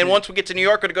York, and then once we get to New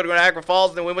York, we're gonna go to Niagara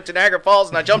Falls, and then we went to Niagara Falls,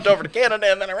 and I jumped over to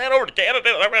Canada, and then I ran over to Canada,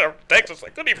 and I ran over to Texas. I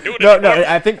couldn't even do it. No, anymore.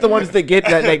 I think the ones that get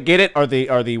it are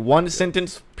the one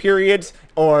sentence periods,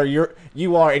 or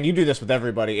you are, and you do this with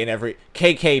everybody in every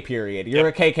KK period. You're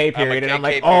a KK period, and I'm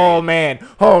like, KK oh man,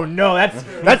 oh no,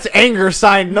 that's anger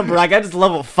sign number. Like that's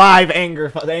level 5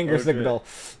 anger signal.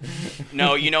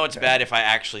 No, you know it's bad if I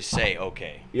actually say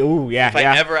okay. Ooh, yeah, If I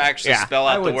ever actually spell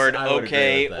I out the would- word I would agree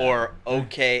okay with that. or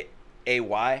okay,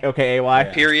 AY, Okay, AY.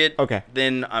 period, Okay.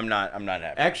 then I'm not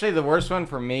happy. Actually, the worst one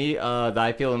for me that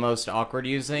I feel the most awkward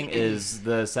using is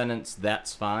the sentence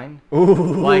 "That's fine." Ooh.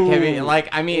 Like,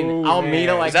 I mean, Ooh, I'll meet man.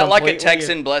 a like. Is that like a completely-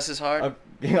 Texan, bless his heart?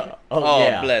 Oh,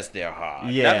 yeah. Bless their heart.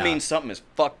 Yeah. That means something is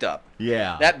fucked up.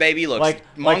 Yeah. That baby looks like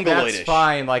mongoloidish. that's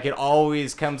fine. Like it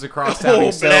always comes across sounding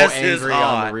Oh, so bless his angry on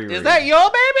heart. the reread. Is that your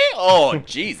baby? Oh,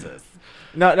 Jesus.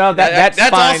 No, that's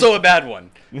fine. also a bad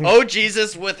one. Oh,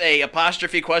 Jesus with a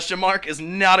apostrophe question mark is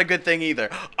not a good thing either.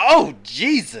 Oh,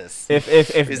 Jesus. If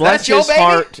Is bless that your his baby?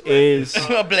 heart is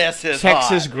Bless his Texas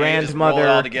heart. You just roll grandmother- it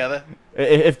all together.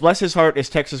 if bless his heart is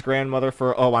Texas grandmother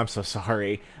for I'm so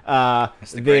sorry.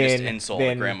 That's the greatest insult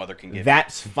a grandmother can give.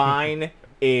 That's fine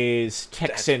is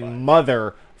Texan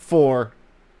mother for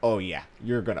oh yeah,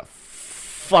 you're gonna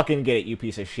fucking get it, you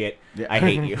piece of shit. I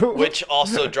hate you. Which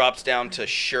also drops down to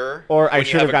sure. Or I when you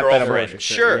should have have a got that girlfriend. word.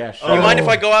 Sure. Yeah, sure. You mind if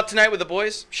I go out tonight with the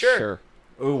boys? Sure. Sure.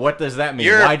 Ooh, what does that mean?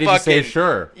 You're Why did you say fucking-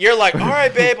 sure? You're like, all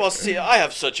right, babe, I'll see. I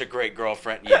have such a great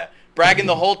girlfriend. Yeah. Bragging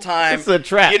the whole time. It's a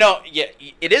trap. You know, yeah,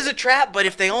 it is a trap, but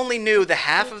if they only knew the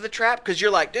half of the trap, because you're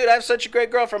like, dude, I have such a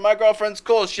great girlfriend. My girlfriend's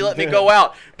cool. She let me go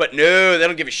out. But no, they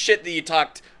don't give a shit that you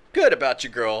talked good about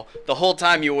your girl the whole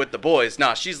time you were with the boys.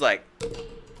 Nah, she's like,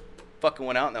 fucking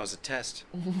went out and that was a test.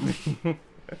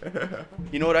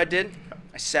 You know what I did?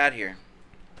 I sat here.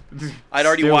 I'd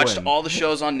already Stewing. watched all the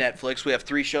shows on Netflix. We have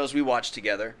 3 shows we watched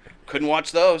together. Couldn't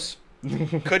watch those.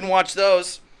 Couldn't watch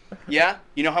those. Yeah?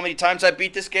 You know how many times I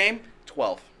beat this game?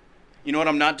 12. You know what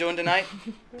I'm not doing tonight?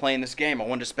 Playing this game. I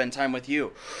wanted to spend time with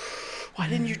you. Why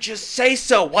didn't you just say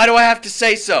so? Why do I have to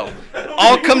say so? It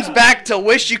all comes back to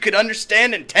wish you could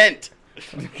understand intent.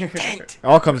 Intent. It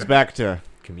all comes back to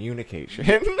communication.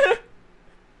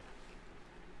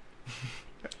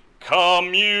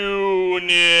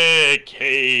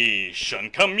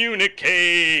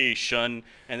 Communication.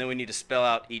 And then we need to spell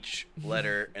out each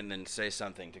letter and then say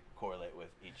something to correlate with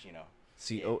each, you know.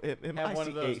 COMMICH. Have one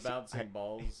of those bouncing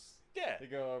balls Yeah. to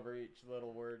go over each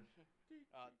little word.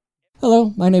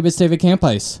 Hello, my name is David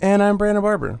Campice, And I'm Brandon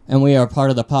Barber. and we are part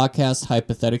of the podcast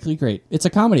Hypothetically Great. It's a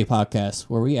comedy podcast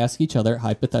where we ask each other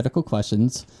hypothetical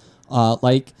questions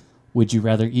like, would you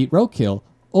rather eat roadkill?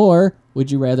 Or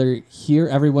would you rather hear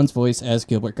everyone's voice as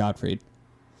Gilbert Gottfried?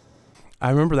 I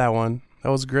remember that one. That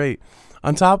was great.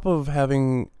 On top of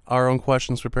having our own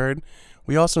questions prepared,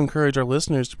 we also encourage our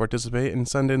listeners to participate and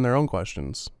send in their own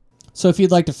questions. So if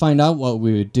you'd like to find out what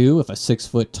we would do if a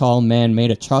 6-foot-tall man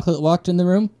made of chocolate walked in the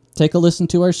room, take a listen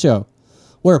to our show.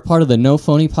 We're a part of the No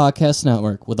Phony Podcast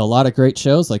Network with a lot of great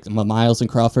shows like the Miles and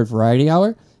Crawford Variety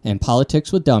Hour and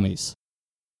Politics with Dummies.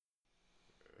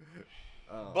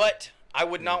 But I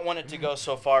would not want it to go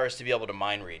so far as to be able to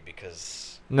mind read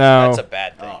because No. that's a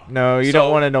bad thing. No, you So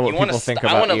don't want to know what you wanna people think I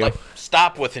about wanna, you. like,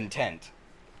 stop with intent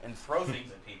and throw things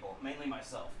at people, mainly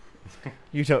myself.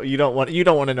 You don't want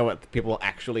to know what people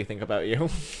actually think about you.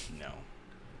 No.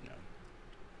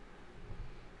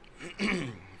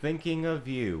 Thinking of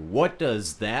you. What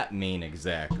does that mean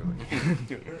exactly?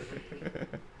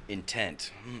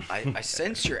 Intent. I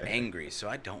sense you're angry, so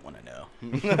I don't want to know.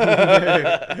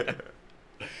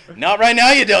 Not right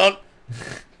now, you don't.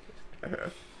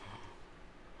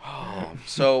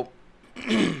 So,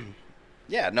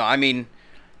 yeah, no, I mean,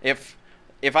 if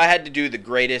I had to do the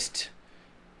greatest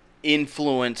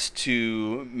influence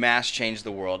to mass change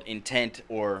the world, intent,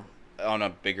 or on a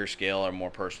bigger scale or more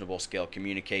personable scale,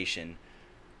 communication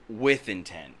with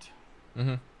intent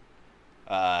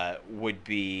would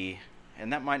be,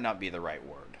 and that might not be the right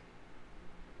word.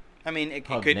 I mean, it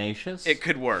could Pugnacious? it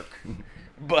could work,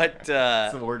 but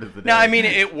That's the word of the day. no, I mean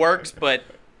it works, but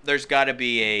there's got to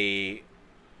be a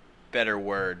better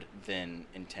word than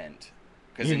intent,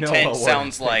 because You know intent what word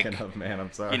sounds I'm like thinking of, man.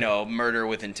 I'm sorry. you know, murder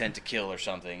with intent to kill or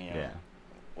something. You know, Yeah.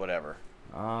 whatever.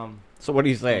 So what are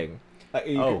you saying?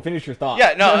 You Oh. can finish your thought.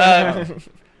 Yeah,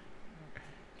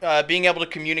 no. Being able to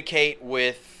communicate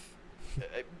with,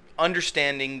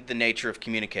 understanding the nature of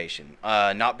communication,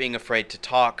 not being afraid to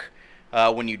talk,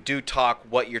 when you do talk,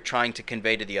 what you're trying to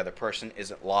convey to the other person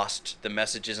isn't lost. The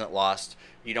message isn't lost.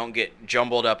 You don't get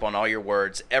jumbled up on all your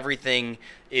words. Everything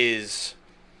is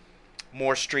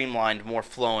more streamlined, more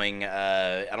flowing.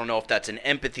 I don't know if that's an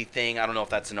empathy thing. I don't know if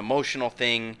that's an emotional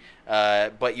thing.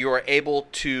 But you are able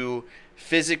to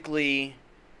physically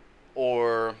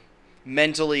or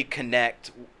mentally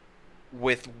connect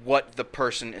with what the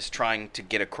person is trying to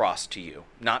get across to you.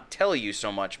 Not tell you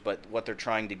so much, but what they're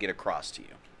trying to get across to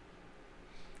you.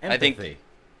 I think- Empathy.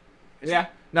 Yeah.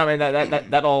 No, I mean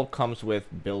that all comes with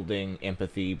building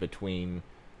empathy between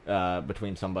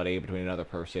somebody, between another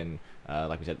person.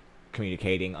 Like we said,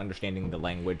 communicating, understanding the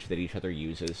language that each other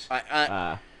uses.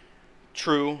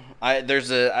 True.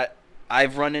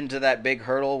 I've run into that big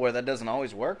hurdle where that doesn't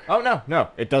always work. Oh no,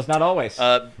 it does not always.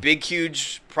 Big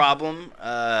huge problem.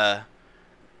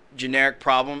 Generic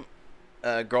problem.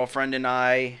 Girlfriend and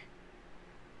I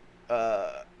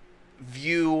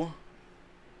view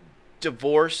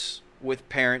divorce with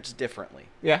parents differently.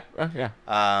 Yeah.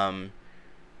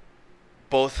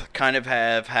 Both kind of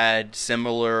have had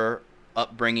similar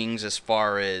upbringings as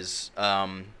far as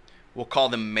we'll call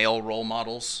them male role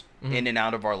models in and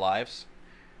out of our lives,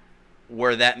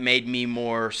 where that made me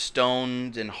more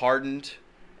stoned and hardened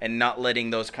and not letting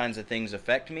those kinds of things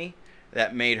affect me.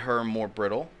 That made her more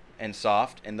brittle and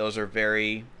soft, and those are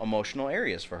very emotional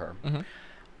areas for her.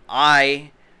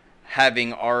 I,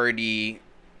 having already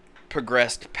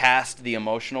progressed past the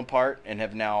emotional part and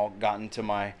have now gotten to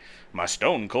my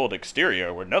stone cold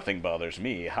exterior where nothing bothers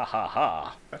me, ha ha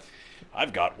ha,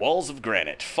 I've got walls of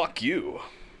granite, fuck you.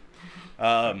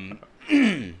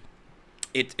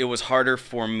 It was harder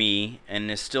for me, and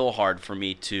is still hard for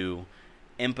me, to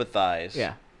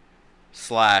empathize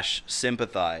 /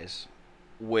 sympathize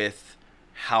with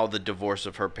how the divorce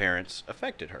of her parents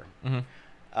affected her.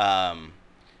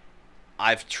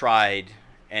 I've tried,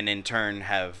 and in turn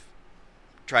have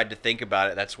tried to think about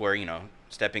it. That's where,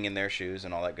 stepping in their shoes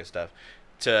and all that good stuff,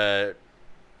 to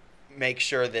make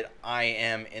sure that I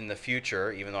am in the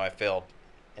future, even though I failed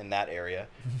in that area,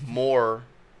 more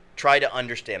try to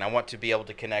understand. I want to be able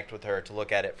to connect with her, to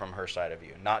look at it from her side of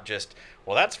view, not just,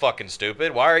 well, that's fucking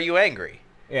stupid, why are you angry?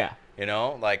 Yeah.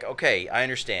 Like, okay, I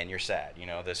understand you're sad.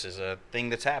 This is a thing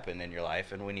that's happened in your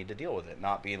life and we need to deal with it.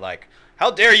 Not be like,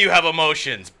 how dare you have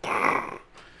emotions?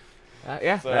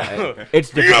 It's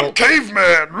difficult.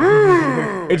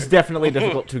 Caveman! It's definitely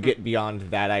difficult to get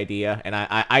beyond that idea, and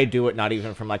I do it not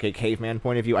even from like a caveman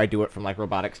point of view. I do it from like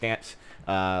robotic stance.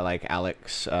 Like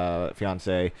Alex,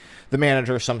 fiance, the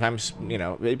manager. Sometimes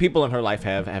people in her life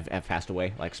have passed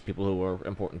away, like people who were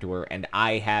important to her, and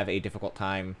I have a difficult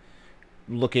time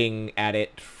looking at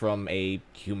it from a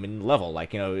human level.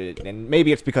 Like and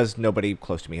maybe it's because nobody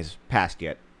close to me has passed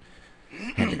yet.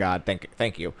 Thank God,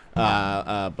 thank you.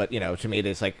 But to me,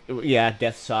 it's like,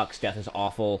 death sucks. Death is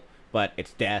awful, but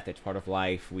it's death. It's part of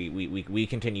life. We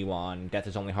continue on. Death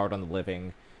is only hard on the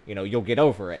living. You'll get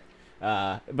over it.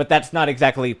 But that's not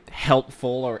exactly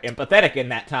helpful or empathetic in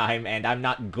that time, and I'm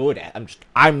not good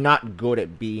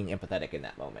at being empathetic in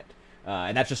that moment.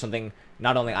 And that's just something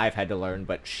not only I've had to learn,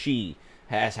 but she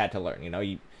has had to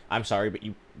learn. I'm sorry, but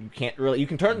you can't really. You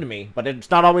can turn to me, but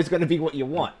it's not always going to be what you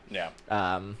want. Yeah.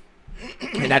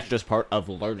 And that's just part of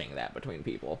learning that between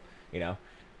people.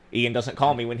 Ian doesn't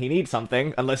call me when he needs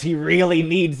something unless he really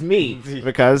needs me,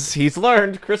 because he's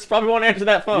learned Chris probably won't answer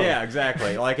that phone. Yeah,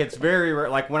 exactly. Like, it's very rare.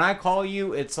 Like, when I call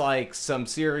you, it's like some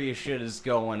serious shit is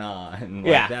going on.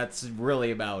 Like, that's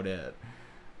really about it.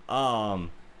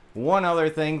 One other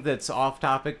thing that's off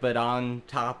topic but on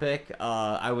topic,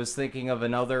 I was thinking of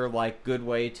another good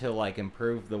way to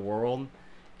improve the world,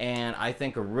 and I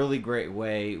think a really great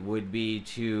way would be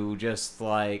to just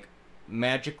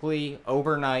magically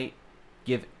overnight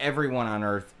give everyone on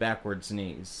Earth backwards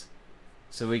knees,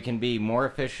 so we can be more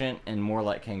efficient and more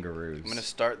like kangaroos. I'm gonna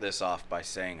start this off by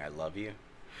saying I love you.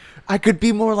 I could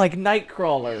be more like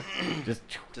Nightcrawler. Does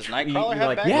Nightcrawler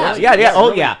have backwards?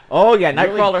 Yeah. Oh yeah.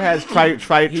 Nightcrawler has try.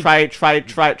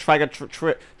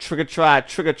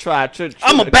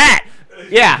 I'm a bat.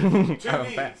 Yeah.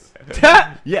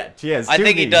 Yeah, she has I two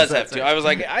think he knees, does that's have to. it. I was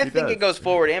like, I think does. it goes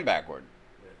forward and backward.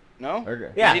 No?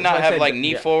 Okay. Yeah, Does he not that's what I have said,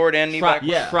 knee yeah. forward and knee backward?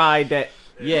 Yeah.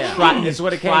 Yeah, it's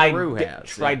what a kangaroo has.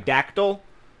 Tridactyl,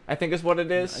 I think is what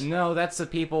it is. No, that's the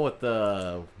people with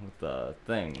the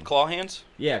thing. Claw hands?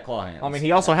 Yeah, claw hands. I mean,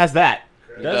 he also has that.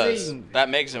 He Does does. he? That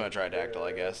makes him a tridactyl,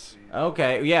 I guess.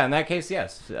 Okay, yeah, in that case,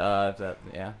 yes.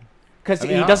 Yeah. Because I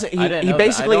mean, he doesn't. I didn't He know that.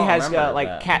 basically I don't has remember like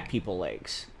that. cat people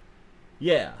legs.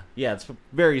 Yeah, it's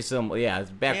very similar. Yeah,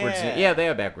 it's backwards. Yeah. Yeah, they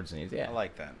have backwards knees. Yeah. I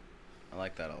like that. I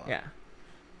like that a lot. Yeah.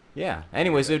 Yeah.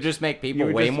 Anyways, it would just make people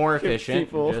would way just more give efficient.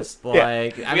 people- Just Yeah.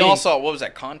 like I we mean, all saw, what was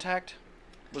that, Contact?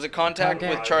 Was it Contact with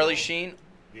Contact. Charlie Sheen?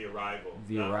 The Arrival.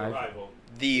 The Not Arrival.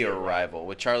 The Arrival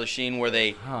with Charlie Sheen, where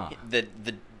they Huh.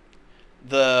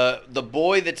 the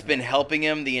boy that's been helping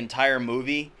him the entire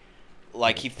movie,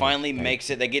 like he finally makes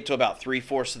it. They get to about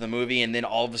 3/4 of the movie, and then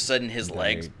all of a sudden his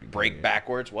legs break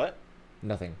backwards. What?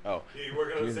 nothing. Oh, Yeah, you're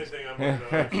working on the same thing I'm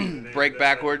working on. Break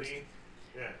backwards.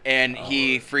 Yeah. and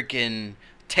he freaking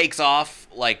takes off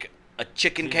like a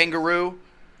chicken kangaroo,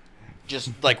 just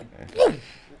like,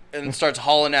 and starts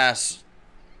hauling ass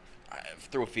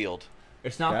through a field.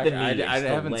 It's not I- the knee. I it's the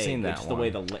haven't leg. seen that It's the one. way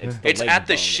it's the It's leg at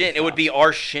the bone shin. and It would stuff. be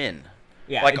our shin.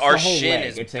 Yeah, like it's our the whole shin leg.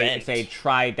 is it's bent. a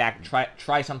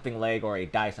try something leg or a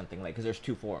die something leg because there's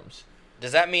two forms.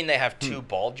 Does that mean they have two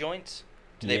ball joints?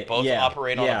 Do they Yeah, both yeah,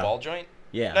 operate on yeah. a ball joint?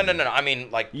 Yeah. No. I mean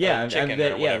like Yeah, a chicken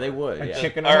they, or yeah, whatever. they would. A Yeah.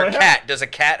 chicken Or a whatever. cat. Does a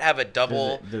cat have a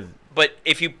double? But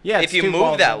if you Yeah, if it's you two move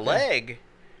balls that in- leg,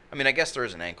 I mean, I guess there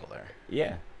is an ankle there,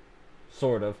 Yeah.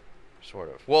 Sort of.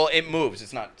 sort of. Well, it moves.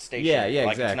 It's not stationary. Yeah,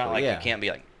 like, It's not exactly, like yeah. you can't be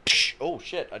like, oh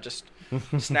shit, I just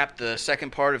snapped the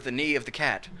second part of the knee of the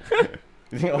cat.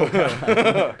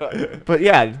 But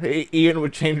yeah, Ian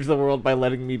would change the world by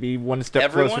letting me be one step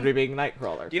Everyone? closer to being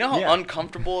Nightcrawler. Do you know how Yeah.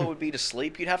 uncomfortable it would be to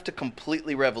sleep? You'd have to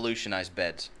completely revolutionize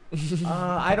beds.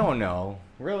 I don't know.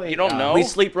 Really? You don't know? We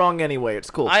sleep wrong anyway.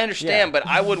 It's cool. I understand, Yeah. but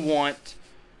I would want.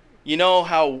 You know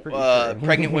how Pretty sure.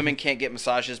 pregnant women can't get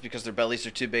massages because their bellies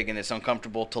are too big and it's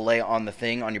uncomfortable to lay on the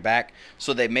thing on your back?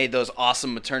 So they made those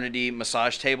awesome maternity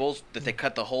massage tables that they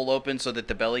cut the hole open so that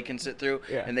the belly can sit through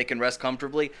Yeah. and they can rest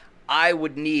comfortably. I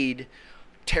would need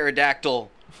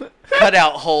pterodactyl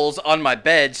cutout holes on my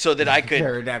bed so that I could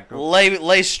Pterodactyl.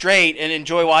 lay straight and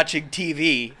enjoy watching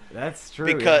TV. That's true.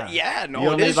 Because yeah. no,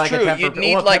 You'll it need is like a true. temper- You'd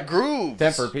need well, like grooves.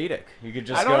 Tempur-Pedic. You could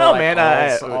just I don't go know, like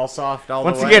man. all soft all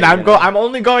Once the way. again, you know? I'm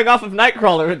only going off of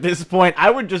Nightcrawler at this point. I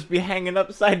would just be hanging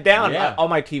upside down. Yeah. All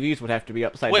my TVs would have to be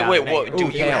upside down. Wait, and what? hanging. Do Ooh,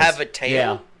 you tails. have a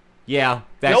tail? Yeah.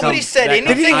 That Nobody comes- said that anything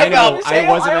comes- Did he I about know, his I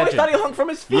tail? wasn't I always thought he mentioned. hung from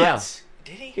his feet. Yeah.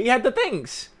 Did he? He had the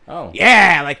things. Oh.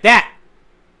 Yeah, like that.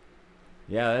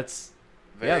 Yeah, that's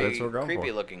Very that's what we're going creepy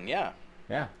for. looking. Yeah.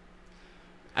 Yeah.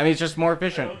 I mean, it's just more I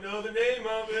efficient. don't know the name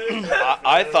of it.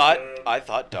 I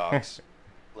thought dogs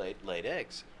laid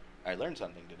eggs. I learned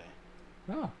something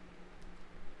today.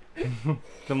 Oh.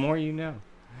 The more you know.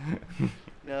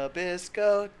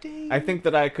 Nabisco ding. I think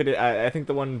that I could. I think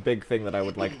the one big thing that I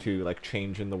would like to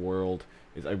change in the world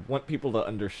is I want people to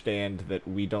understand that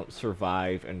we don't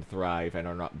survive and thrive and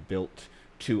are not built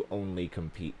to only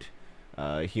compete.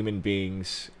 Human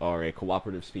beings are a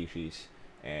cooperative species,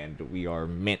 and we are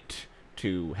meant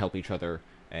to help each other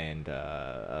and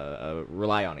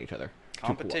rely on each other.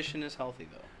 Competition is healthy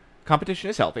though. Competition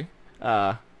is healthy,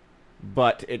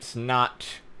 but it's not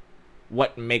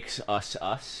what makes us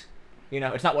us. You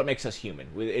know, it's not what makes us human.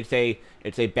 It's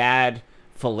a bad,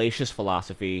 fallacious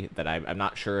philosophy that I'm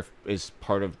not sure if is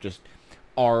part of just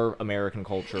our American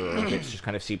culture or if it's just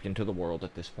kind of seeped into the world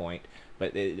at this point.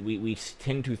 But we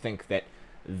tend to think that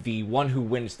the one who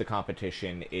wins the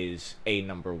competition is a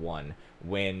number one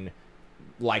when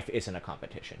life isn't a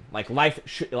competition. Like life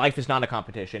is not a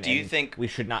competition. Do you and think- we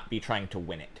should not be trying to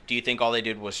win it? Do you think all they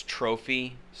did was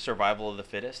trophy survival of the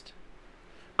fittest?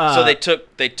 So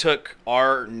they took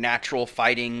our natural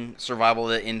fighting survival of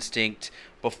the instinct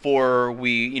before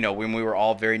we, when we were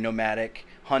all very nomadic,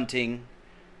 hunting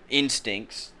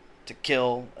instincts to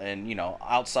kill and,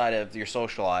 outside of your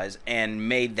social lives, and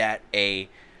made that a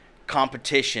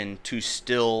competition to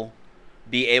still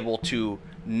be able to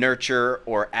nurture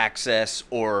or access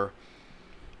or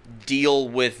deal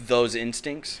with those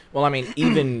instincts. Well, I mean,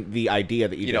 even the idea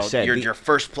that you just said, your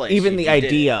first place. even you the did it.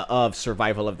 idea of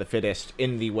survival of the fittest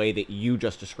in the way that you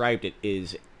just described it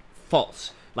is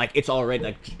false. Like, it's already,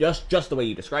 like, just the way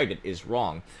you described it is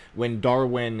wrong. When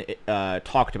Darwin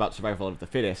talked about survival of the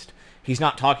fittest, he's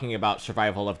not talking about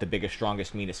survival of the biggest,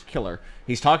 strongest, meanest killer.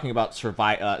 He's talking about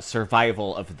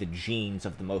survival of the genes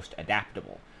of the most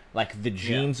adaptable. Like, the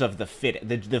genes of the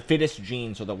the fittest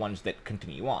genes are the ones that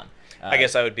continue on. I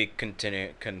guess I would be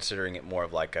considering it more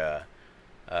of like a,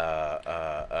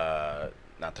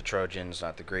 not the Trojans,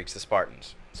 not the Greeks, the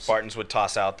Spartans. Spartans would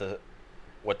toss out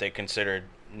what they considered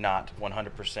not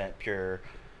 100% pure,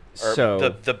 or So-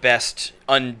 the best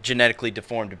ungenetically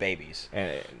deformed babies.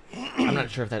 I'm not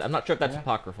sure if that's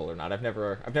apocryphal or not. I've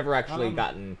never actually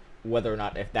gotten whether or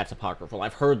not if that's apocryphal.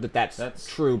 I've heard that that's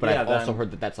true, but yeah, I've also then-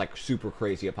 heard that that's like super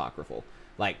crazy apocryphal.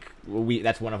 Like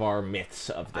that's one of our myths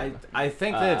of them. I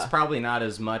think that it's probably not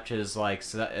as much as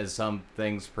as some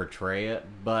things portray it,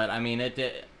 but I mean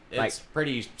it's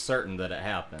pretty certain that it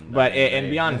happened. But I mean,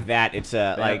 and beyond that, it's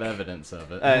they like have evidence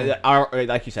of it.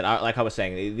 like you said, like I was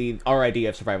saying, our idea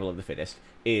of survival of the fittest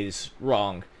is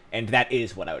wrong, and that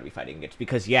is what I would be fighting against.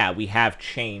 Because we have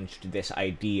changed this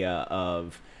idea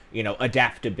of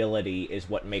adaptability is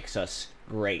what makes us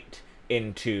great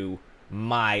into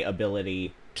my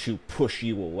ability to push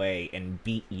you away and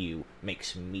beat you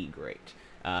makes me great.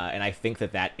 And I think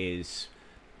that is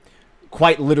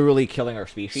quite literally killing our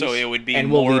species. So it would be and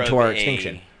more will lead to of our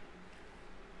extinction.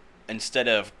 Instead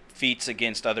of feats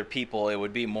against other people, it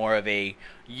would be more of a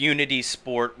unity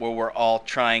sport where we're all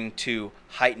trying to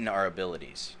heighten our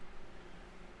abilities.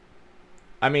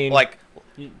 I mean, Like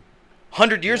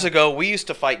 100 years ago, we used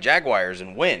to fight jaguars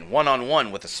and win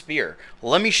one-on-one with a spear.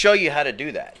 Let me show you how to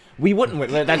do that. we wouldn't.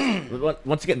 That's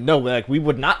once again, no. Like we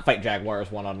would not fight jaguars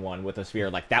 1-on-1 with a spear.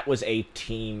 Like that was a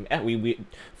team. We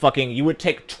fucking. You would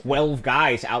take 12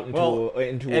 guys out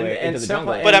into the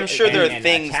jungle. But I'm sure there are and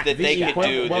things attack that they this could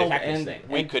guy. do Well, that and-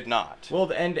 we could not.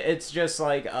 Well, and it's just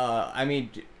like, I mean,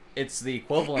 it's the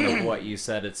equivalent of what you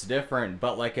said. It's different,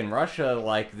 but like in Russia,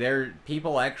 like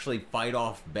people actually fight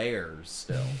off bears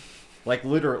still. Like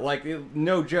literally, like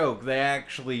no joke, they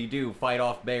actually do fight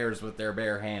off bears with their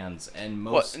bare hands, and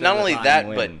most Not of the only time that,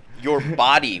 win. but your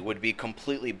body would be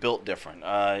completely built different.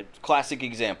 Classic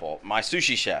example: my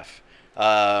sushi chef.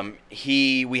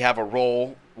 We have a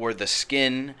roll where the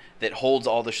skin that holds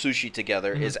all the sushi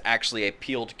together is actually a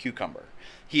peeled cucumber.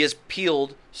 He has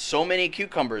peeled so many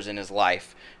cucumbers in his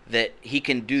life that he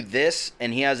can do this,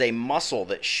 and he has a muscle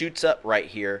that shoots up right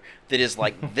here that is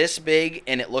like this big,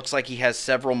 and it looks like he has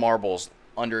several marbles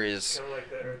under his... Kind of like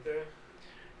that right there.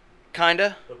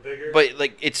 Kinda. But bigger. But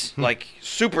like it's like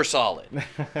super solid.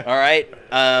 All right.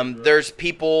 There's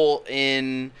people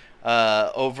in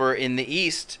over in the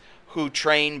East who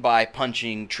train by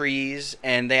punching trees,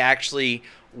 and they actually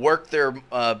work their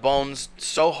bones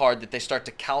so hard that they start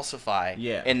to calcify.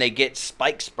 Yeah. And they get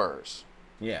spike spurs.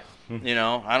 yeah, You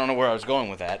know, I don't know where I was going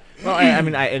with that. Well, I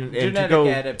mean, and to genetic go.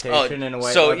 adaptation in a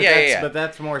way. so, but yeah, that's, yeah. But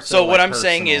that's more So what like I'm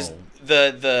saying is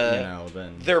personal, the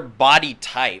than their body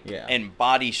type Yeah. and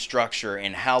body structure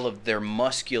and how of their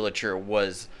musculature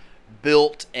was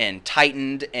built and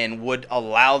tightened and would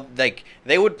allow, like,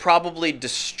 they would probably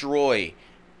destroy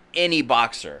any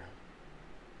boxer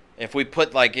if we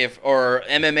put or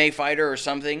MMA fighter or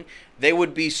something. They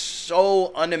would be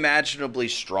so unimaginably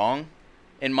strong,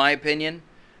 in my opinion,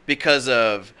 because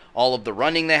of all of the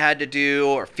running they had to do,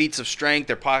 or feats of strength.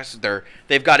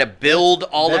 They've got to build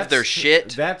all of their shit.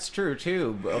 That's true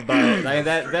too, but I mean,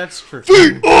 that's true.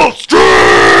 of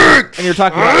strength. And you're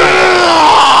talking about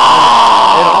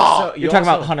you're talking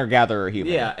about hunter-gatherer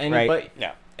human. Yeah, and right?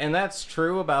 Yeah. and that's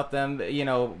true about them,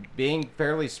 being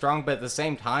fairly strong, but at the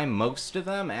same time, most of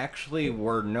them actually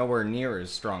were nowhere near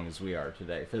as strong as we are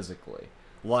today physically.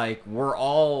 Like, we're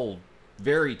all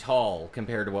very tall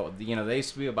compared to what, they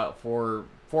used to be about 4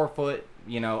 foot,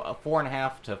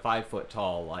 4.5 to 5 foot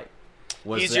tall, like,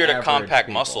 was Easier the to average compact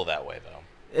people. muscle that way,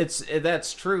 though.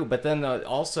 That's true, but then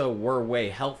also we're way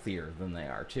healthier than they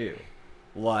are too.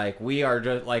 Like, we are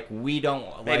just like, we don't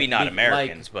Maybe like, not we-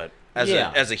 Americans, but as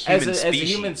yeah, a human species. As a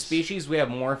human species, we have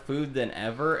more food than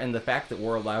ever, and the fact that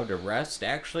we're allowed to rest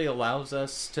actually allows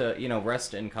us to,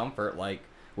 rest in comfort, like,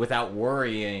 without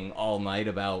worrying all night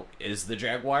about, is the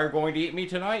jaguar going to eat me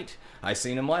tonight? I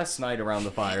seen him last night around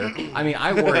the fire. I mean,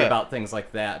 I worry about things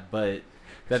like that, but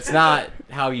that's not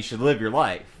how you should live your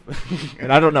life.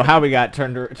 And I don't know how we got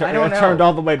turned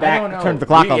all the way back, turned the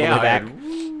clock all the way back.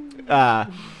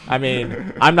 I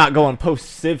mean, I'm not going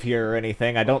post-Civ here or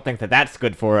anything. I don't think that that's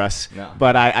good for us. No.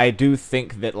 But I do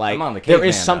think that, like, I'm on the there caveman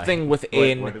is something diet.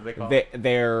 within What do they call the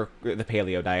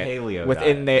paleo diet. Paleo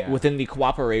within diet, yeah. within the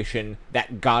cooperation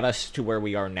that got us to where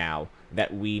we are now,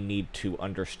 that we need to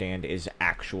understand is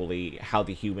actually how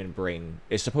the human brain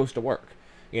is supposed to work.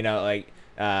 We joke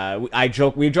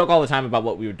all the time about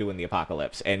what we would do in the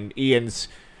apocalypse, and Ian's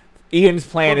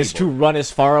plan is to run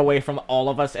as far away from all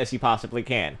of us as he possibly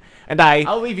can. And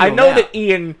I'll leave you I on know that. that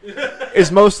Ian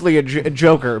is mostly a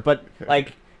joker, but,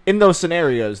 like, in those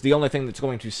scenarios, the only thing that's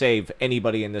going to save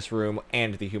anybody in this room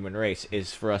and the human race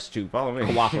is for us to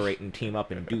cooperate and team up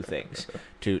and do things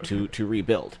to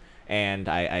rebuild. And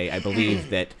I believe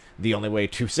that the only way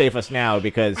to save us now,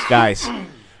 because, guys,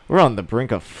 we're on the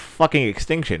brink of fucking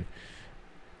extinction.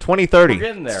 2030. We're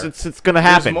getting there. It's going to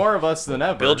happen. There's more of us than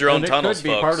ever. Build your own and tunnels, it could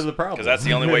be folks. part of the problem. Because that's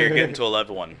the only way you're getting to a loved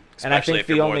one, And I especially think if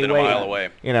the you're more only than a way, mile away.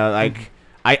 like,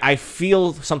 I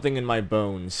feel something in my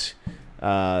bones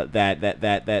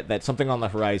that something on the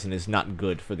horizon is not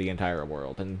good for the entire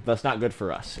world, and thus not good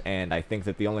for us. And I think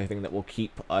that the only thing that will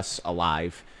keep us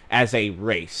alive as a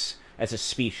race, as a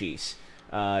species,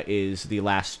 is the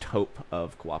last hope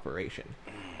of cooperation,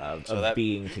 of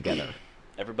being together.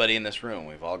 Everybody in this room,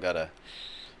 we've all got to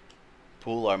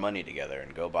pool our money together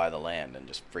and go buy the land and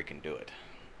just freaking do it.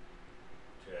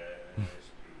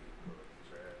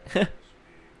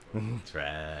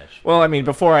 Trash. Well, I mean,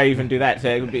 before I even do that,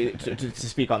 it would be to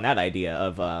speak on that idea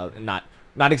of not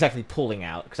exactly pulling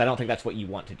out, because I don't think that's what you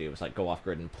want to do. It's like go off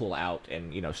grid and pull out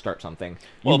and start something.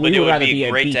 Well, but you it would rather be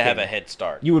a great to beacon. have a head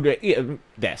start. You would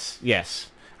yes,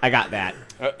 I got that.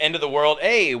 End of the world.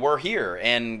 Hey, we're here,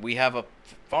 and we have a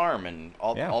farm and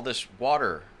all Yeah. all this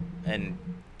water and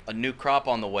a new crop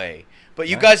on the way. But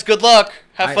you guys, good luck.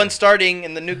 Have fun starting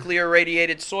in the nuclear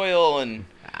radiated soil and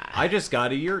I just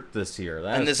got a yurt this year.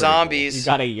 That the was pretty zombies. You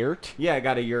got a yurt? Cool. Yeah, I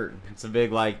got a yurt. It's a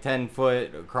big,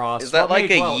 10-foot across. Is that well, like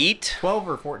maybe a 12 yeet? 12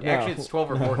 or 14. No. Actually, it's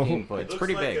 12 or 14 foot. It's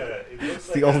pretty big. It's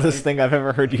the oldest thing I've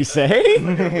ever heard you say. A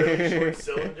really short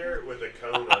cylinder with a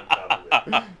cone on top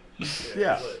of it.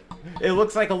 Yeah. It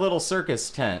looks like a little circus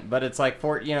tent, but it's like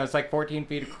it's like 14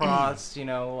 feet across,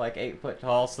 8 foot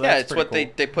tall. So Yeah, that's it's pretty what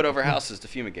cool. they put over houses to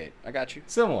fumigate. I got you.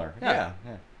 Similar. Yeah.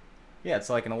 Yeah, it's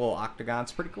like in a little octagon.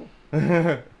 It's pretty cool.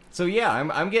 So yeah,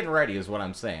 I'm getting ready is what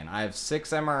I'm saying. I have 6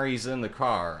 MREs in the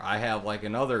car. I have like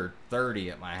another 30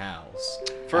 at my house.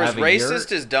 For I as have a racist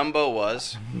yurt. as Dumbo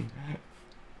was,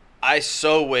 I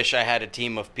so wish I had a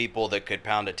team of people that could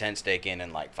pound a tent stake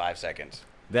in like 5 seconds.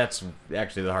 That's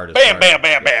actually the hardest Bam, part. bam,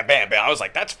 bam, bam, bam, bam. I was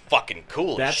like, that's fucking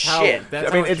cool That's as how shit.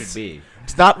 that's I mean, how it it's- should be.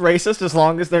 It's not racist as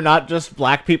long as they're not just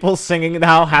black people singing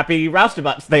how happy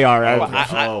roustabouts they are. I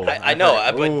know,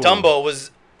 heard- but ooh. Dumbo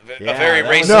was a Yeah, very that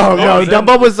was- racist no, movie.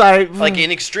 Dumbo was like Like,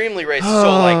 extremely racist.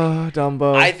 So, like,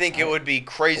 Dumbo. I think it would be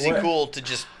crazy What? cool to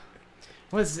just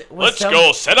Was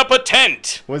set up a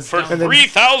tent Was for and then-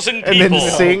 3,000 and then people.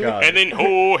 sing. God. And then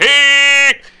ho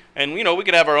hey, and we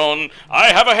could have our own. I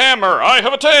have a hammer. I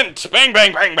have a tent. Bang,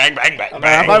 bang, bang, bang, bang, bang, I'm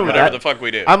bang. fine with Whatever that. the fuck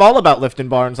we do. I'm all about lifting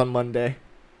barns on Monday.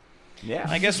 Yeah.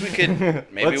 I guess we could.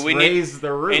 Maybe Let's we raise need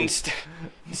the roof.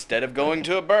 instead of going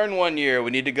to a barn one year, we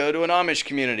need to go to an Amish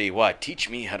community. What? Teach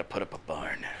me how to put up a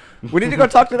barn. We need to go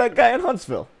talk to that guy in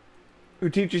Huntsville, who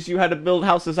teaches you how to build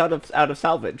houses out of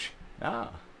salvage.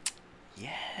 Ah.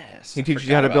 Yes. He I teaches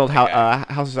you how forgot to build about that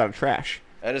guy. houses out of trash.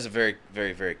 That is a very,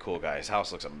 very, very cool guy. His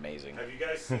house looks amazing. Have you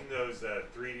guys seen those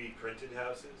 3D printed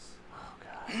houses?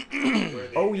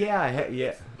 Oh yeah,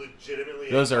 yeah. Legitimately,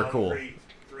 Those a are cool. concrete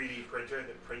 3D printer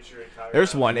that prints your entire.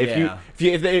 There's house. one. Yeah.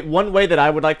 If one way that I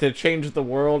would like to change the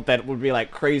world that would be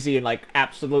like crazy and like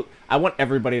absolute, I want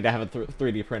everybody to have a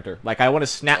 3D printer. Like I want to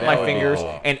snap my would be fingers cool.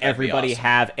 and That'd be everybody awesome.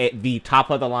 have the top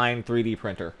of the line 3D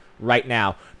printer right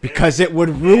now because it would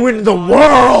ruin the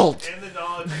world. And the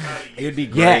knowledge of how to use It would be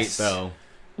it. great Yes. though.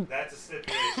 That's a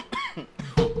stipulation.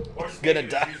 Or just Gonna make it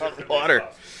die as user of friendly as water.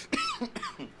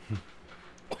 possible.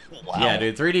 Wow. Yeah,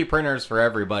 dude, 3D printers for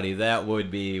everybody. That would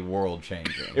be world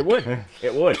changing. It would.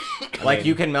 It would. Like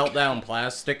you can melt down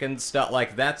plastic and stuff.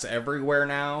 Like that's everywhere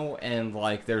now, and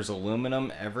like there's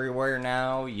aluminum everywhere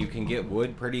now. You can get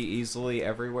wood pretty easily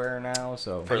everywhere now.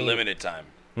 So For limited time.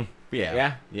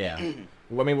 yeah, Yeah.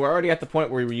 I mean, we're already at the point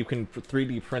where you can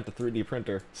 3D print the 3D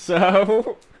printer.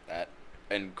 So That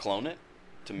and clone it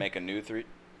to make a new three.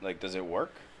 Like, does it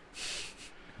work?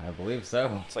 I believe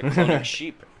so. It's like cloning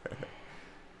sheep.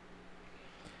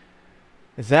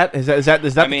 is that I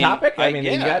the mean, topic? I mean,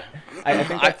 yeah. you got. I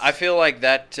think that's, I feel like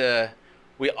that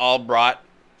we all brought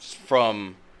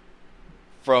from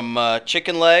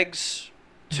chicken legs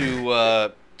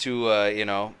to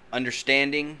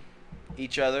understanding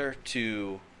each other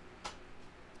to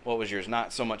what was yours?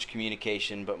 Not so much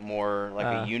communication, but more like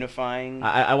a unifying.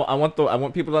 I want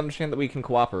people to understand that we can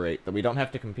cooperate, that we don't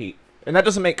have to compete, and that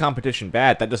doesn't make competition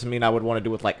bad. That doesn't mean I would want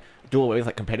to do away with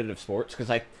like competitive sports, because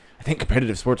I think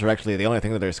competitive sports are actually the only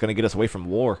thing that is going to get us away from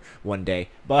war one day.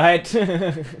 But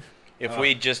if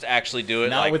we just actually do it,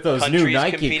 Not like with those new countries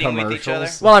Nike competing with each other.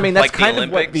 commercials. well, I mean that's Like the kind of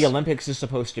what the Olympics? Olympics is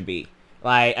supposed to be.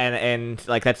 Like and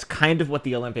like that's kind of what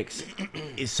the Olympics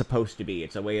is supposed to be.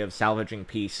 It's a way of salvaging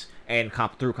peace and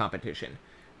through competition.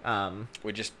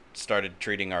 We just started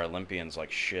treating our Olympians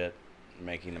like shit,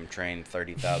 making them train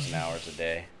 30,000 hours a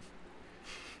day.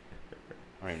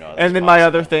 I don't even know how that's And then my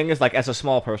other possible. thing is like as a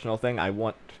small personal thing, I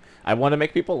want to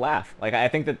make people laugh. Like I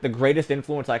think that the greatest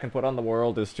influence I can put on the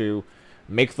world is to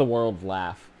make the world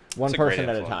laugh, one It's a great person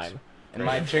at a influence. time. And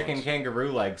my chicken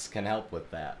kangaroo legs can help with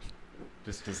that.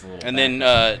 Just as a little. And then,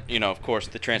 background. of course,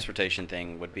 the transportation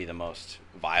thing would be the most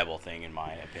viable thing, in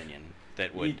my opinion.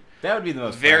 That would that would be the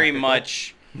most very practical.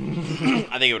 much.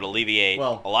 I think it would alleviate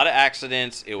Well, a lot of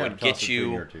accidents. It kinda would toss get it through you.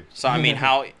 here, too. So I mean,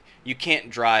 how you can't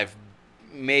drive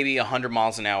maybe 100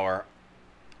 miles an hour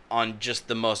on just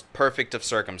the most perfect of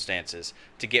circumstances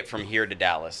to get from here to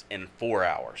Dallas in 4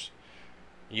 hours.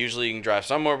 Usually you can drive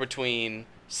somewhere between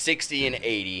 60 and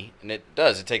 80, and it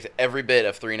takes every bit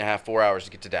of 3.5, 4 hours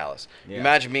to get to Dallas. Yeah.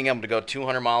 Imagine being able to go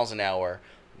 200 miles an hour,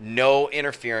 no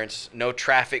interference, no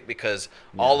traffic, because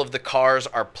all of the cars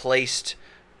are placed,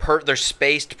 they're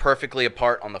spaced perfectly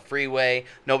apart on the freeway.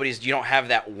 You don't have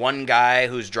that one guy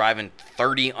who's driving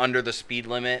 30 under the speed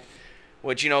limit,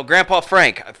 which, Grandpa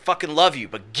Frank, I fucking love you,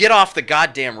 but get off the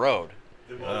goddamn road.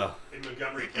 In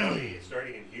Montgomery County,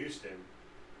 starting in Houston,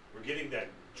 we're getting that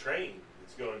train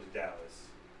that's going to Dallas.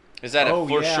 Is that a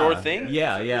for sure thing?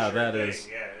 Yeah, It's a yeah, for sure that thing. is.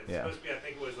 Yeah, it's Yeah. supposed to be, I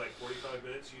think it was like 45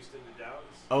 minutes Houston to Dallas.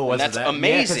 Oh, was That's it that?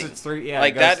 amazing. Yeah, 'cause it's three, yeah,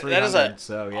 like it goes that is a 300,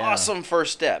 so, yeah. awesome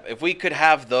first step. If we could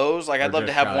have those, like I'd Or love to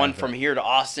just have shy one of it. from here to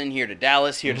Austin, here to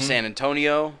Dallas, here to San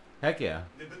Antonio. Heck yeah.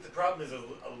 But the problem is a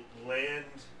land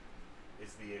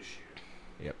is the issue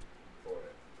Yep. for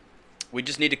it. We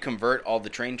just need to convert all the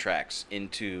train tracks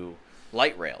into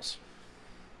light rails.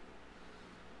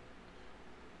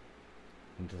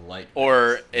 Into light.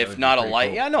 Or That if would be not a pretty light,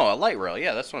 cool. yeah, no, a light rail.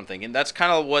 Yeah, that's what I'm thinking. That's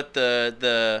kind of what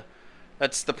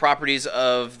that's the properties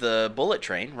of the bullet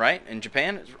train, right? In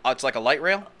Japan, it's like a light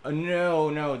rail.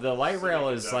 No, the light rail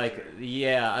is like,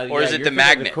 yeah. Or yeah, is it you're the thinking of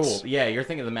magnets? Cool, yeah, you're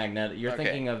thinking of the magnet. You're Okay.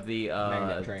 thinking of the,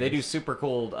 Magnet they do trains. super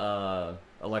cooled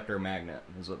electromagnet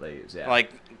is what they use, yeah.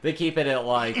 Like, they keep it at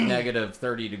like negative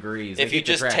 30 degrees. They If you keep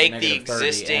the just track at take the negative 30,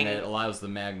 existing- and it allows the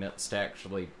magnets to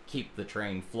actually keep the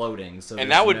train floating. So and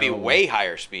there's that would be no- way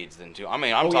higher speeds than two. I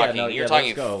mean, I'm Oh, yeah, talking. no, You're yeah, talking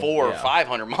let's go, 400 or yeah.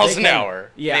 500 miles They an can-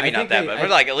 hour. yeah, Maybe I not think that they- bad, I- but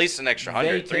like at least an extra They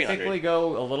 100, typically 300.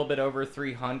 go a little bit over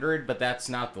 300, but that's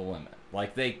not the limit.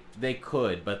 Like they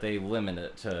could, but they limit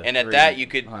it to. And at that, you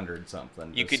could- 300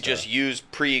 something. You could just use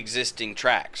pre-existing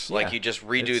tracks. Like Yeah, you just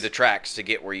redo it's- the tracks to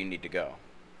get where you need to go.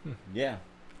 Yeah.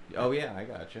 Oh yeah, I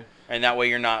gotcha. And that way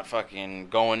you're not fucking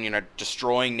going,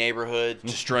 destroying neighborhoods,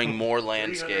 destroying more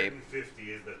landscape.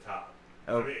 350 is the top.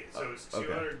 Oh, I mean, so it's okay.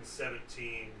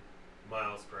 217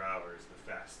 miles per hour is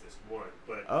the fastest one,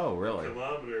 but Oh really?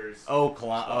 kilometers. Oh,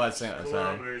 I was saying, sorry.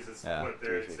 kilometers is Yeah. what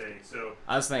they're saying. So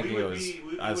I was thinking we it would was. be,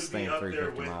 we, I we was would be thinking up there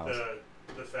 350 with miles.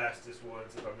 the fastest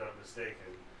ones, if I'm not mistaken.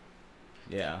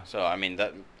 Yeah. So I mean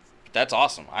that's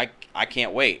awesome. I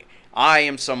can't wait. I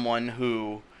am someone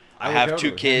who I would have go 2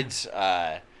 to it, kids.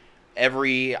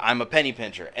 I'm a penny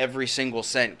pincher. Every single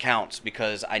cent counts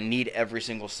because I need every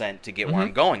single cent to get where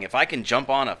I'm going. If I can jump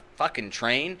on a fucking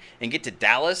train and get to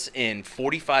Dallas in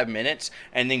 45 minutes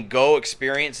and then go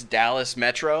experience Dallas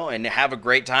Metro and have a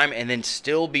great time and then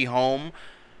still be home,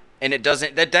 and it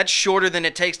doesn't that's shorter than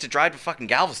it takes to drive to fucking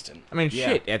Galveston. I mean, Yeah.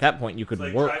 shit. At that point, you could It's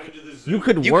like work. driving to the zoo. You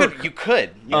could You work. could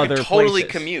other totally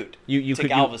places. commute You to could-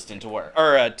 Galveston to work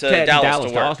or to to Dallas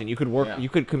to work. Austin. You could work. Yeah. You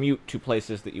could commute to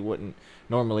places that you wouldn't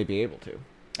normally be able to,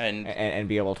 And and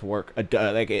be able to work.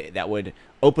 That would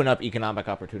open up economic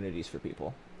opportunities for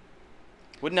people.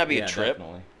 wouldn't that be Yeah, a trip?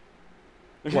 definitely.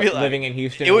 It'd What, be like- living in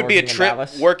Houston. It and would be a working in trip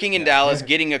Dallas? working in Dallas,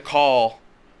 getting a call.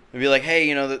 It'd be like, hey,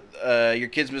 your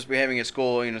kid's misbehaving at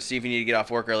school. See if you need to get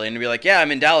off work early. And it'd be like, yeah, I'm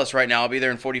in Dallas right now. I'll be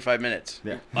there in 45 minutes.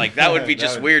 Yeah. Like that would be That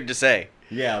just would- weird to say.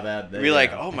 Yeah, that. It'd be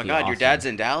like, yeah. oh my be God, your awesome. dad's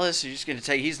in Dallas. You're just gonna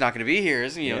take. He's not gonna be here,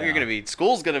 isn't he? Yeah. You're gonna be.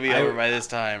 School's gonna be I- over by this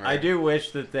time. Or, I do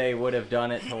wish that they would have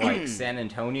done it to like San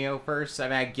Antonio first. I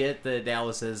mean, I get that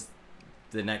Dallas is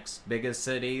the next biggest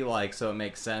city, like, so it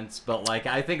makes sense. But like,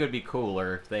 I think it would be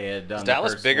cooler if they had done. Is the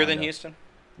Dallas first bigger one than to- Houston?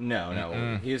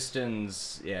 No.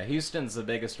 Houston's the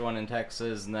biggest one in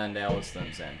Texas, and then Dallas,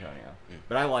 then San Antonio.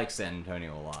 But I like San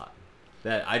Antonio a lot.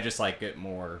 That I just like it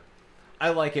more. I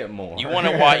like it more. You want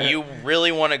to watch? You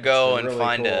really want to go It's and really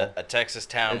find cool. a Texas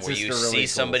town It's where just you a really see cool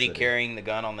somebody city. carrying the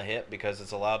gun on the hip because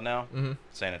it's allowed now? Mhm.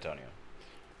 San Antonio.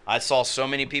 I saw so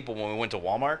many people when we went to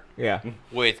Walmart Yeah.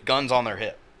 with guns on their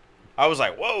hip. I was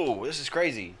like, whoa, this is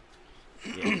crazy.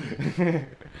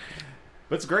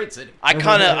 But it's a great city. I'm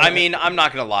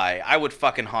not going to lie. I would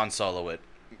fucking Han Solo it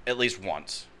at least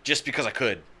once just because I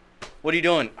could. What are you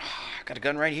doing? I got a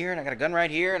gun right here and I got a gun right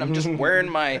here and I'm just wearing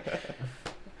my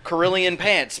Carillion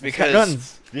pants because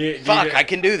Guns. fuck, I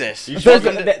can do this.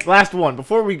 Last one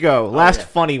before we go. Last yeah.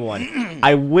 funny one.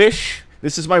 I wish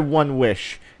this is my one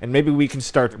wish, and maybe we can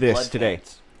start this blood today.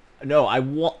 pants. No, I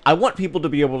want people to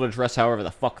be able to dress however the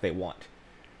fuck they want.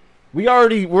 We're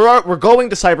going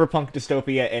to cyberpunk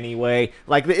dystopia anyway.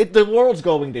 Like the world's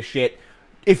going to shit.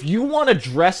 If you want to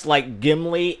dress like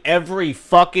Gimli every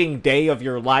fucking day of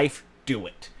your life, do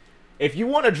it. If you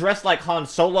want to dress like Han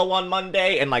Solo on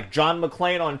Monday and like John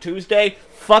McClane on Tuesday,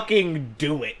 fucking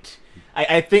do it.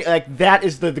 I think like that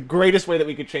is the greatest way that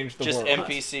we could change the Just world.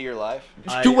 NPC your life.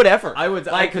 Just do whatever. I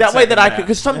like could that way that I second could.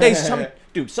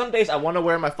 Because some days I want to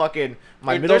wear my fucking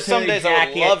my Dude, military there's some days I would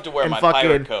jacket love to wear and my fucking,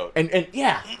 pirate coat. And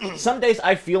yeah, some days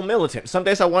I feel militant. Some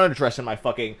days I want to dress in my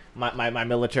fucking my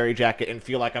military jacket and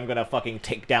feel like I'm gonna fucking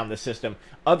take down the system.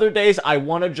 Other days I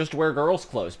want to just wear girls'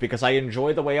 clothes because I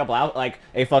enjoy the way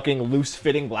a fucking loose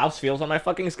fitting blouse feels on my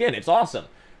fucking skin. It's awesome.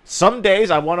 Some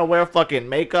days I want to wear fucking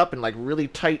makeup and like really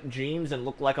tight jeans and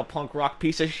look like a punk rock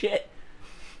piece of shit.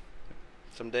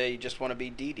 Someday you just want to be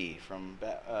Dee Dee from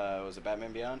was it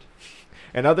Batman Beyond?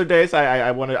 And other days I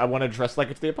want to dress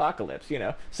like it's the apocalypse. You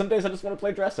know. Some days I just want to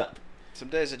play dress up. Some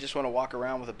days I just want to walk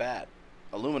around with a bat,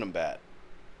 aluminum bat.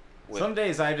 With Some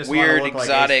days I just weird, want to look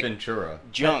exotic like Ace Ventura,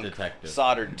 junk Pet Detective.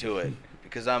 soldered to it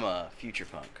because I'm a future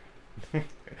punk.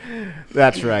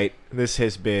 That's right. This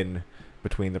has been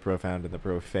Between the Profound and the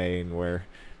Profane, where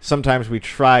sometimes we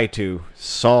try to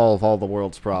solve all the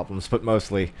world's problems, but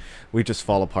mostly we just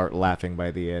fall apart laughing by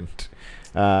the end.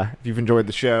 If you've enjoyed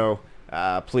the show,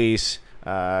 please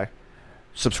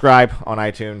subscribe on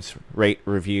iTunes, rate,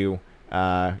 review.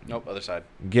 Nope, other side.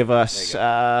 Give us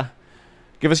your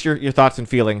thoughts and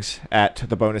feelings at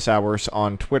the Bonus Hours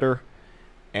on Twitter.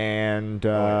 And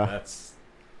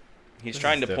He's This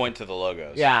trying is to point to the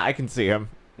logos. yeah, I can see him.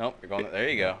 Nope, you're going. There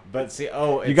you go. But see,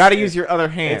 You got to use your other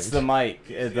hand. It's the mic.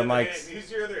 The mic's.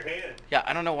 Use your other hand. Yeah,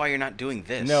 I don't know why you're not doing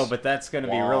this. No, but that's going to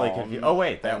be really confusing. Oh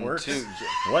wait, that works. two.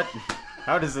 What?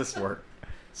 How does this work?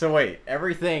 So wait,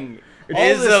 everything It all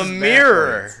is this a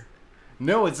mirror. backwards.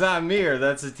 No, it's not a mirror.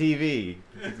 That's a TV.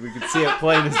 We can see it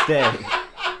plain as day.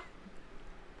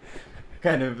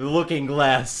 Kind of looking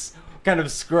glass. Kind of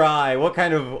scry. What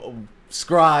kind of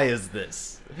scry is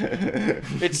this?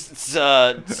 It's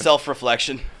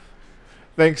self-reflection.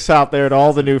 Thanks out there to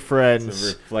all the new friends, It's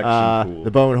a reflection pool.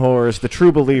 the Bone Horrors, the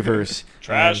True Believers,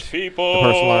 Trash and people. the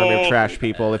personal army of trash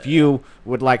people. If you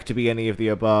would like to be any of the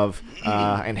above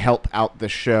and help out the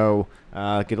show,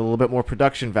 get a little bit more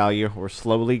production value, we're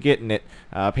slowly getting it.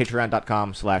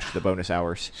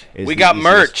 Patreon.com/thebonushours is We the got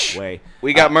easiest merch. way.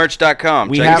 We got merch.com.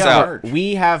 We Check have us out.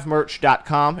 We have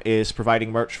merch.com is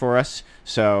providing merch for us,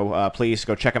 so please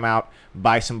go check them out.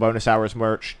 Buy some Bonus Hours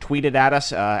merch. Tweet it at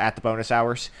us at the Bonus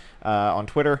Hours on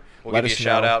Twitter. We'll Let give us you a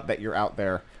shout know out. that you're out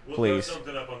there. We'll Please, throw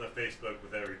something up on the Facebook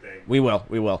with everything. we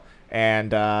will.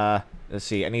 And let's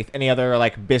see, any other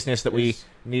like business that we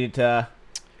needed to?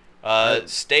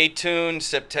 Stay tuned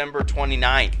September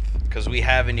 29th because we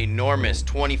have an enormous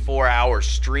 24-hour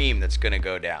stream that's going to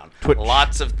go down. Twitch.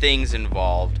 Lots of things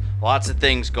involved. Lots of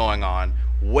things going on.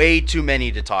 Way too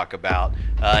many to talk about.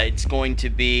 It's going to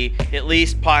be at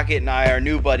least Pocket and I, our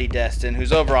new buddy Destin,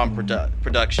 who's over on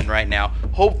production right now.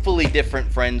 Hopefully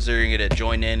different friends are going to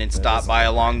join in and stop by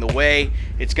along the way.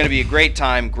 It's going to be a great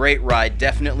time, great ride.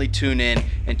 Definitely tune in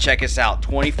and check us out.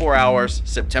 24 hours,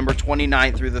 September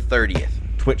 29th through the 30th.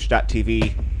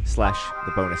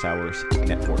 Twitch.tv/the Bonus Hours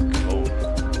Network.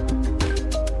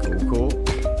 Cool.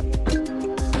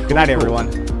 Good night, everyone.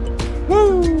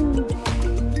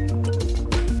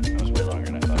 That was way longer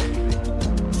than I thought it would be.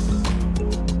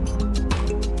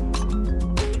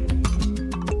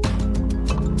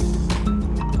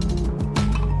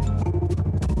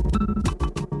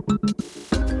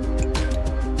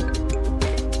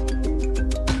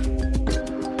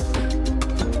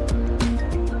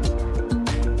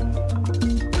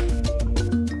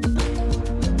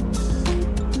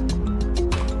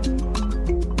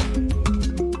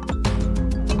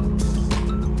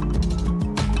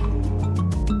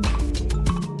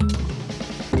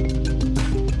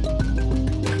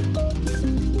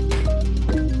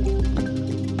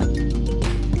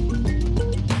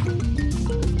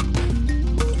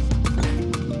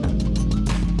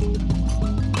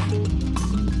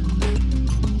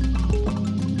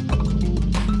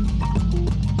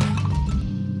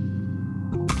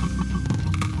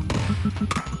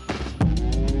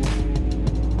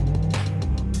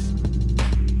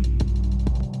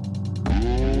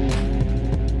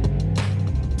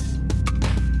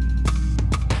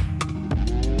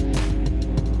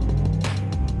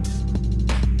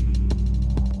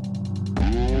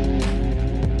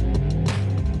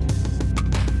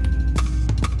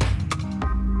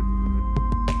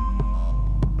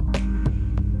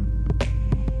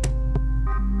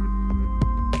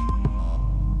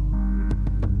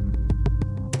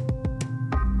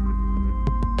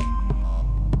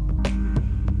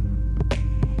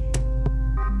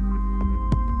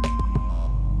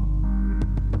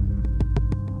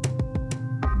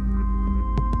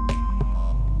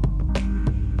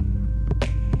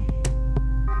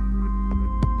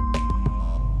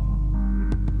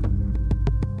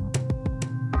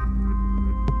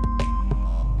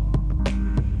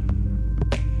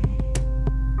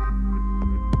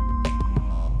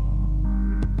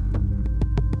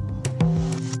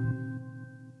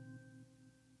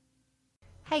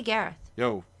 Hey, Gareth.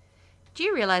 Yo. Do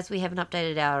you realise we haven't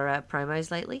updated our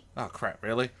promos lately? Oh, crap,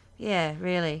 really? Yeah,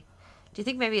 really. Do you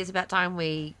think maybe it's about time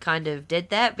we kind of did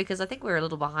that? Because I think we're a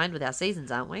little behind with our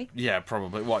seasons, aren't we? Yeah,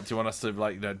 probably. What, do you want us to,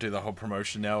 like, do the whole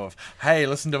promotion now of, hey,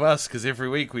 listen to us, because every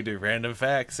week we do random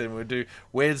facts and we do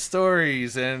weird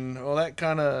stories and all that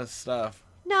kind of stuff?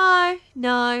 No,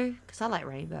 because I like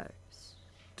rainbows.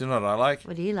 Do you know what I like?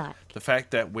 What do you like? The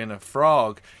fact that when a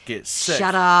frog gets sick,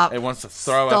 Shut up. it wants to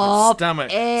throw up Stop its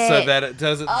stomach it. so that it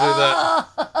doesn't do that.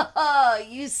 Oh,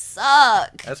 you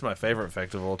suck. That's my favorite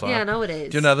fact of all time. Yeah, I know it is.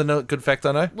 Do you know the good fact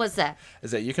I know? What's that?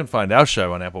 Is that you can find our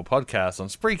show on Apple Podcasts, on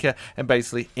Spreaker, and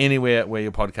basically anywhere where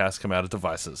your podcasts come out of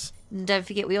devices. And don't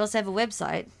forget, we also have a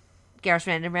website,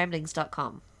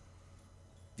 GarethRandomRamblings.com.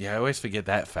 Yeah, I always forget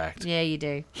that fact. Yeah, you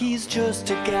do. He's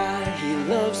just a guy, he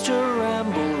loves to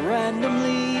ramble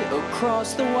randomly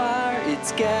across the wire.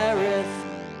 It's Gareth.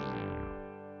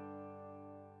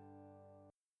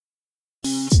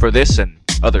 For this and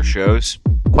other shows,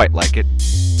 quite like it,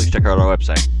 please check out our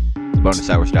website,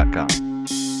 bonushours.com.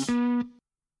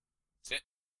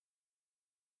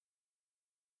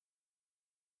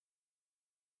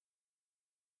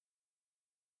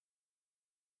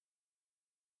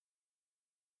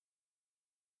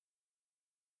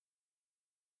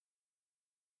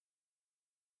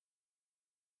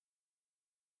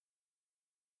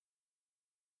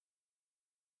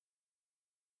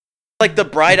 Like the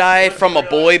bright eye from a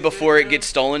boy before it gets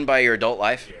stolen by your adult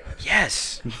life?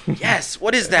 Yes. Yes.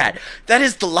 What is that? That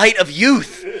is the light of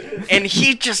youth. And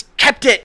he just kept it